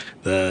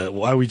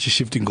why are we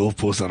shifting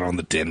goalposts around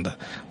the tender?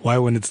 Why,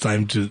 when it's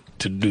time to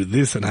do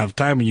this and have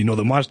time, and you know,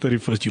 the March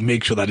 31st, you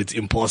make sure that it's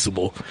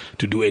impossible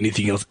to do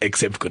anything else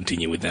except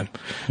continue with them.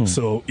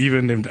 So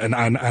even and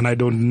I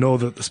don't know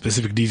the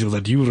specific details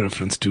that you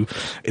referenced to,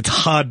 it's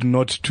hard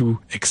not to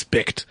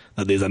expect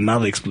that there's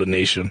another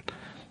explanation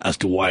as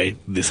to why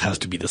this has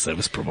to be the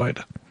service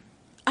provider.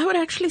 I would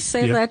actually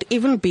say that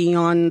even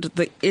beyond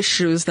the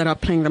issues that are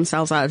playing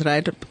themselves out,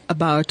 right,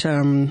 about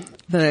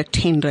the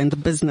tender and the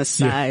business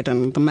side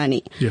and the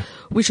money,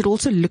 we should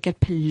also look at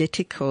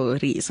political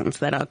reasons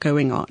that are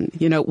going on.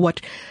 You know,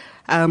 what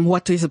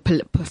is a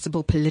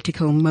possible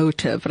political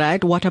motive,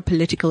 right? What are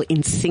political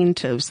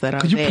incentives that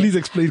are there? Could you please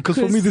explain? Because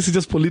for me, this is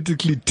just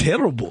politically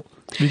terrible.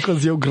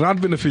 Because your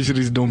grant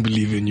beneficiaries don't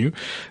believe in you.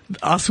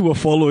 Us who are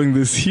following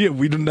this here,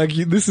 we don't like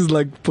you. This is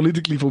like,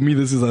 politically for me,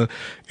 this is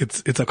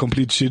it's a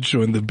complete shit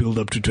show in the build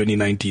up to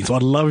 2019. So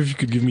I'd love if you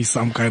could give me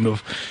some kind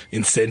of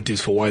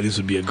incentives for why this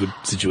would be a good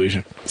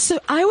situation. So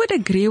I would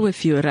agree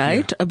with you,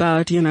 right?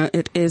 About, you know,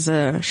 it is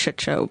a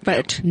shit show,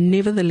 but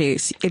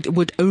nevertheless, it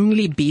would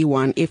only be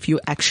one if you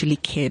actually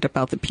cared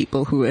about the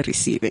people who are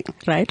receiving,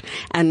 right?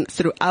 And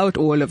throughout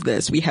all of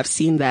this, we have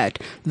seen that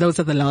those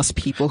are the last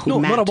people who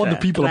matter. No, not about the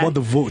people, about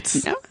the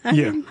votes. No, I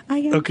am.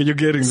 Okay, you're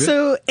getting this.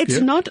 So it's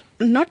not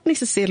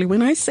necessarily,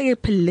 when I say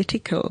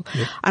political,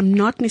 I'm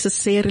not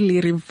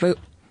necessarily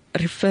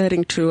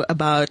referring to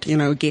about,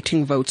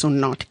 getting votes or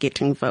not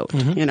getting votes,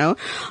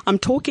 I'm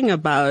talking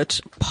about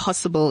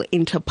possible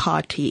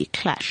inter-party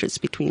clashes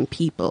between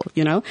people,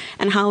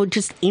 and how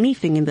just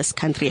anything in this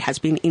country has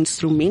been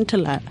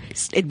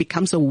instrumentalized. It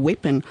becomes a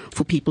weapon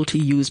for people to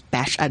use,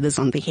 bash others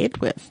on the head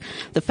with.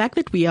 The fact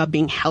that we are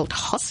being held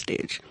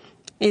hostage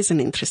is an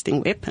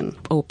interesting weapon,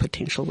 or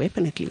potential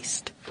weapon at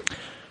least.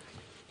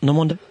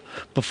 Nomonde,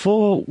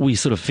 before we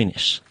sort of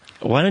finish,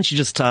 why don't you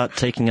just start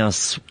taking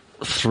us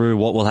through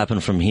what will happen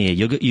from here?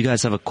 You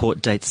guys have a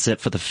court date set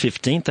for the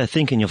 15th, I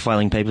think, and you're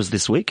filing papers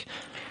this week.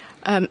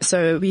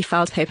 So we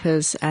filed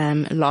papers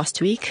last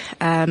week.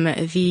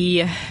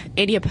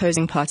 Any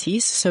opposing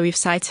parties, so we've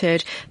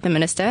cited the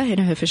minister in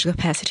her official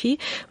capacity.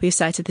 We've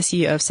cited the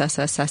CEO of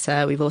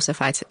SASSA. We've also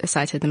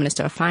cited the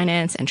Minister of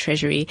Finance and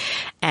Treasury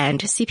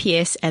and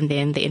CPS, and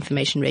then the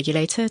information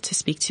regulator to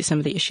speak to some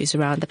of the issues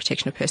around the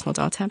protection of personal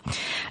data.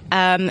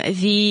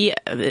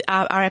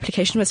 Our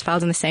application was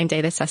filed on the same day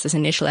that SASSA's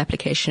initial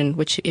application,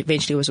 which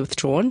eventually was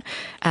withdrawn,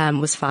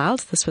 was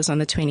filed. This was on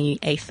the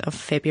 28th of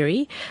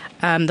February.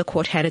 The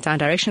court handed down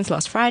directions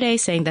last Friday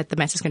saying that the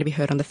matter is going to be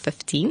heard on the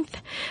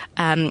 15th.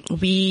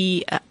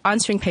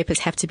 Answering papers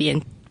had to be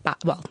in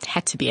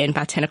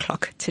by 10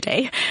 o'clock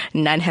today.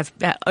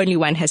 Only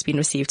one has been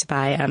received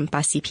by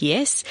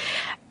CPS.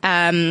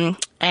 And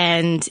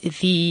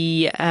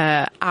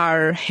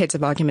our heads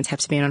of arguments have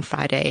to be in on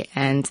Friday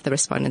and the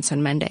respondents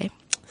on Monday.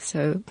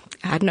 So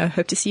I don't know,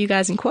 hope to see you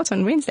guys in court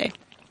on Wednesday.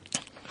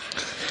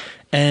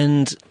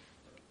 And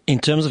in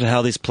terms of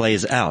how this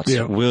plays out,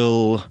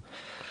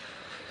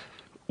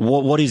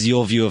 what is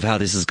your view of how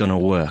this is going to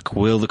work?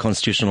 Will the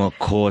Constitutional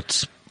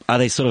Court, are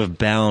they sort of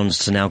bound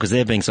to now, because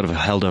they're being sort of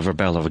held over a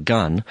barrel of a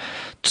gun,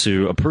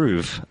 to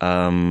approve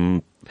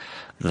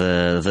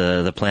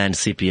the planned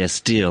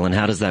CPS deal, and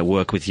how does that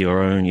work with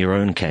your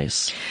own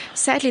case?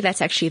 Sadly,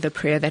 that's actually the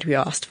prayer that we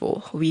asked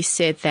for. We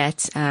said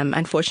that,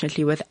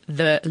 unfortunately, with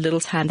the little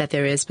time that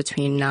there is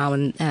between now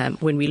and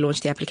when we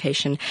launch the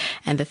application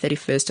and the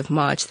 31st of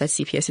March, that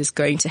CPS is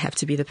going to have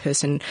to be the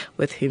person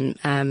with whom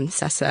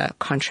SASSA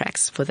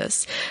contracts for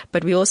this.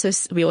 But we also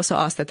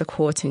asked that the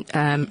court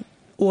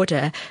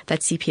order that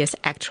CPS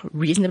act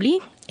reasonably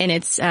in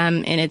its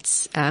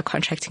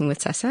contracting with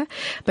SASSA,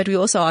 but we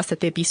also asked that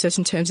there be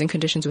certain terms and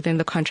conditions within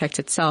the contract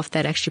itself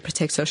that actually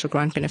protect social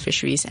grant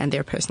beneficiaries and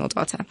their personal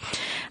data.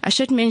 I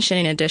should mention,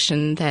 in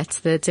addition, that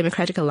the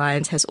Democratic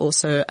Alliance has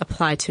also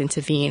applied to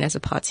intervene as a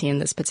party in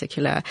this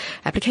particular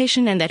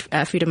application, and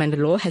that Freedom Under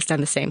Law has done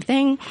the same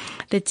thing.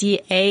 The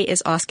DA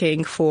is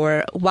asking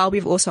for, while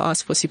we've also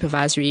asked for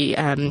supervisory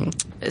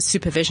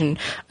supervision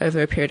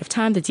over a period of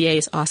time, the DA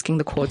is asking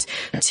the court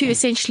to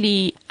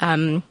essentially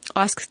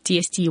ask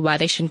DST why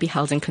they shouldn't be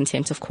held in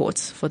contempt of court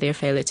for their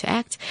failure to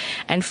act.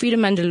 And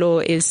Freedom Under Law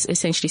is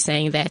essentially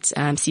saying that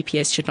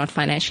CPS should not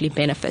financially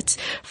benefit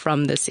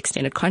from this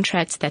extended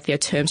contract, that their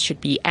terms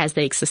should be as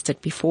they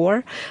existed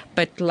before.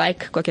 But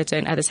like Koketso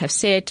and others have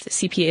said,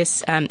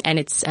 CPS and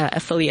its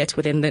affiliate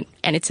within the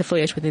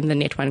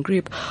Net1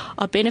 group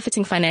are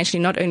benefiting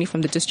financially not only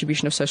from the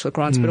distribution of social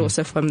grants but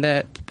also from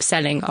the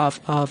selling of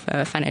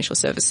financial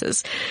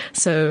services.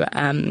 So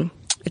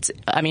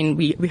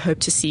we hope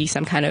to see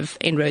some kind of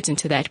inroads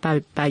into that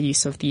by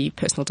use of the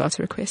personal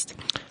data request.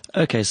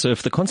 Okay, so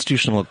if the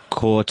Constitutional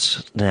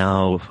Court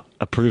now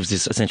approves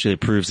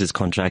this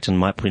contract and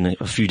might put in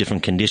a few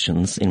different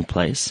conditions in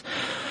place,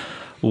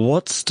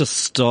 what's to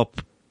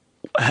stop?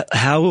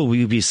 How will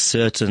we be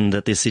certain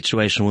that this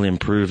situation will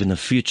improve in the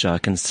future,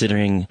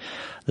 considering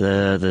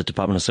the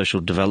Department of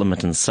Social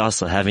Development and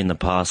SASSA have in the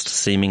past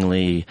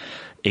seemingly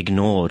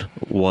ignored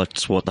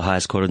what the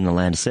highest court in the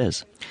land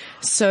says?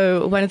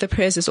 So one of the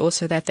prayers is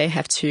also that they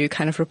have to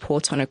kind of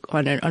report on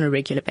a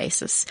regular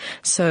basis.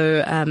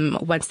 So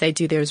once they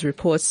do those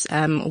reports,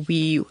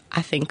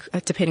 I think,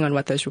 depending on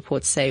what those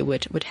reports say,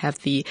 would have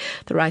the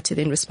right to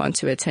then respond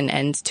to it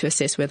and to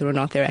assess whether or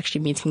not they're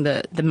actually meeting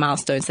the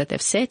milestones that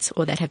they've set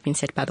or that have been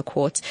set by the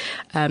court,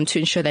 to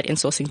ensure that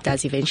insourcing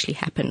does eventually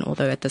happen,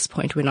 although at this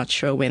point we're not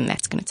sure when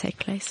that's going to take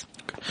place.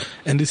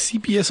 And is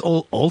CPS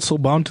also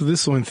bound to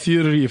this? So in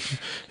theory,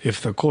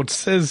 if the court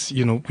says,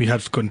 we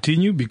have to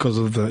continue because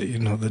of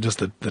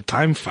the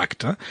time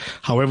factor,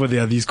 however,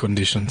 there are these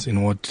conditions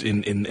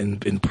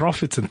in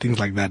profits and things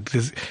like that.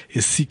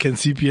 Can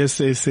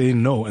CPS say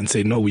no and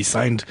say, no, we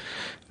signed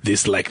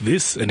this like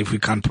this, and if we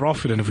can't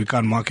profit and if we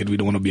can't market, we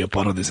don't want to be a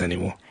part of this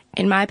anymore?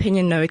 In my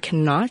opinion, no, it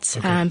cannot,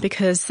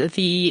 because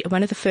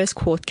one of the first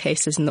court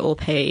cases in the All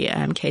Pay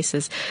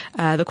cases,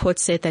 the court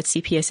said that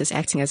CPS is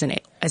acting as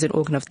an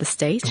organ of the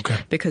state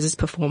because it's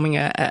performing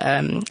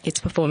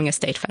a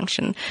state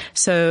function.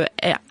 So,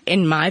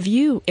 in my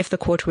view, if the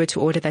court were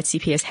to order that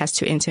CPS has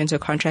to enter into a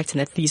contract and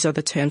that these are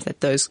the terms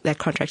that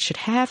contract should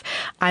have,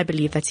 I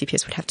believe that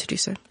CPS would have to do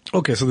so.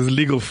 Okay, so there's a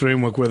legal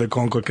framework where the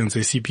Concord can say,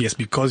 CPS,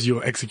 because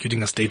you're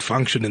executing a state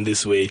function in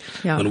this way,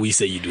 when we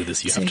say you do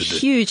this, you have to do it. It's a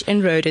huge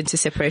inroad into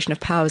separation of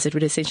powers. It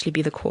would essentially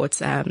be the courts,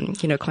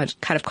 kind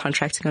of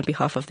contracting on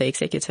behalf of the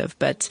executive.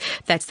 But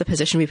that's the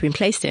position we've been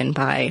placed in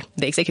by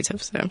the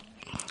executive. So,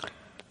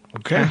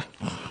 okay.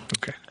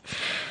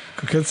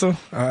 Koketso,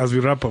 as we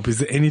wrap up, is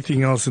there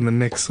anything else in the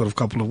next sort of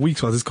couple of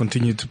weeks, or as this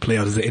continues to play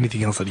out, is there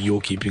anything else that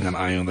you're keeping an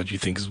eye on that you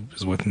think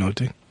is worth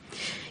noting?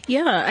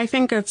 Yeah, I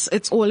think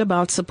it's all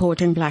about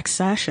supporting Black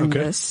Sash in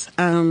this.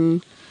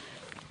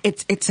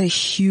 It's a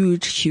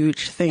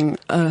huge thing.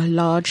 A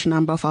large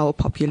number of our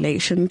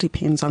population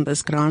depends on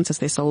these grants as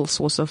their sole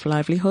source of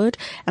livelihood.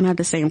 And at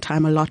the same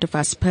time, a lot of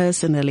us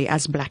personally,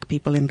 as Black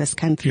people in this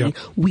country,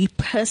 we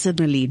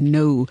personally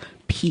know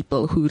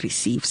people who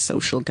receive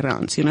social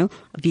grants, you know.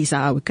 These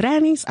are our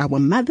grannies, our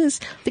mothers,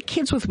 the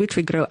kids with which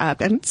we grow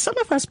up. And some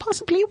of us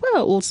possibly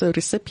were also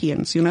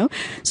recipients, you know.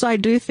 So I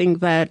do think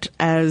that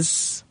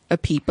as a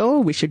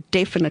people, we should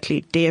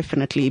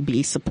definitely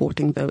be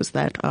supporting those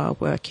that are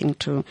working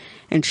to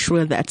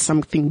ensure that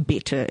something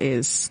better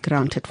is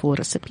granted for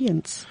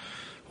recipients.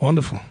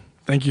 Wonderful.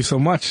 Thank you so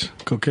much.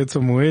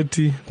 Koketso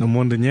Moeti,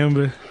 Nomonde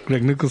Nyembe,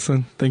 Greg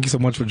Nicholson, thank you so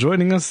much for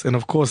joining us. And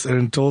of course,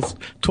 Erin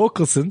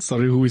Torkelson,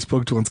 who we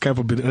spoke to on Skype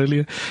a bit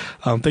earlier.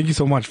 Thank you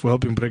so much for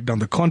helping break down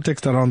the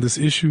context around this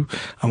issue.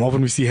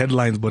 Often we see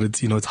headlines, but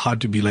it's hard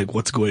to be like,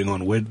 what's going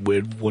on?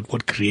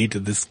 What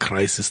created this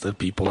crisis that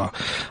people are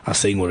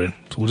saying we're in?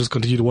 So we'll just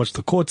continue to watch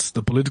the courts,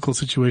 the political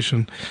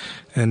situation,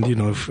 and,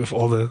 if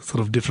all the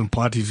sort of different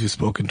parties you've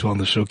spoken to on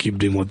the show keep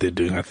doing what they're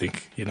doing, I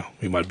think,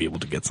 we might be able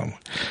to get somewhere.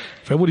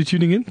 For everybody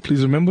tuning in,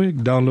 please remember,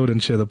 download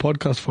and share the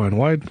podcast far and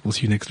wide. We'll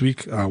see you next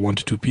week, 1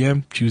 to 2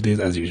 p.m., Tuesdays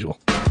as usual.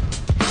 The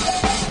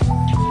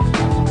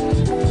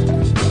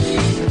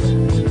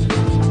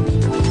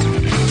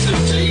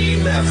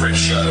Daily Maverick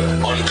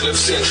Show on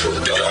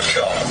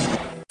CliffCentral.com.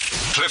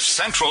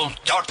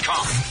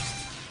 CliffCentral.com.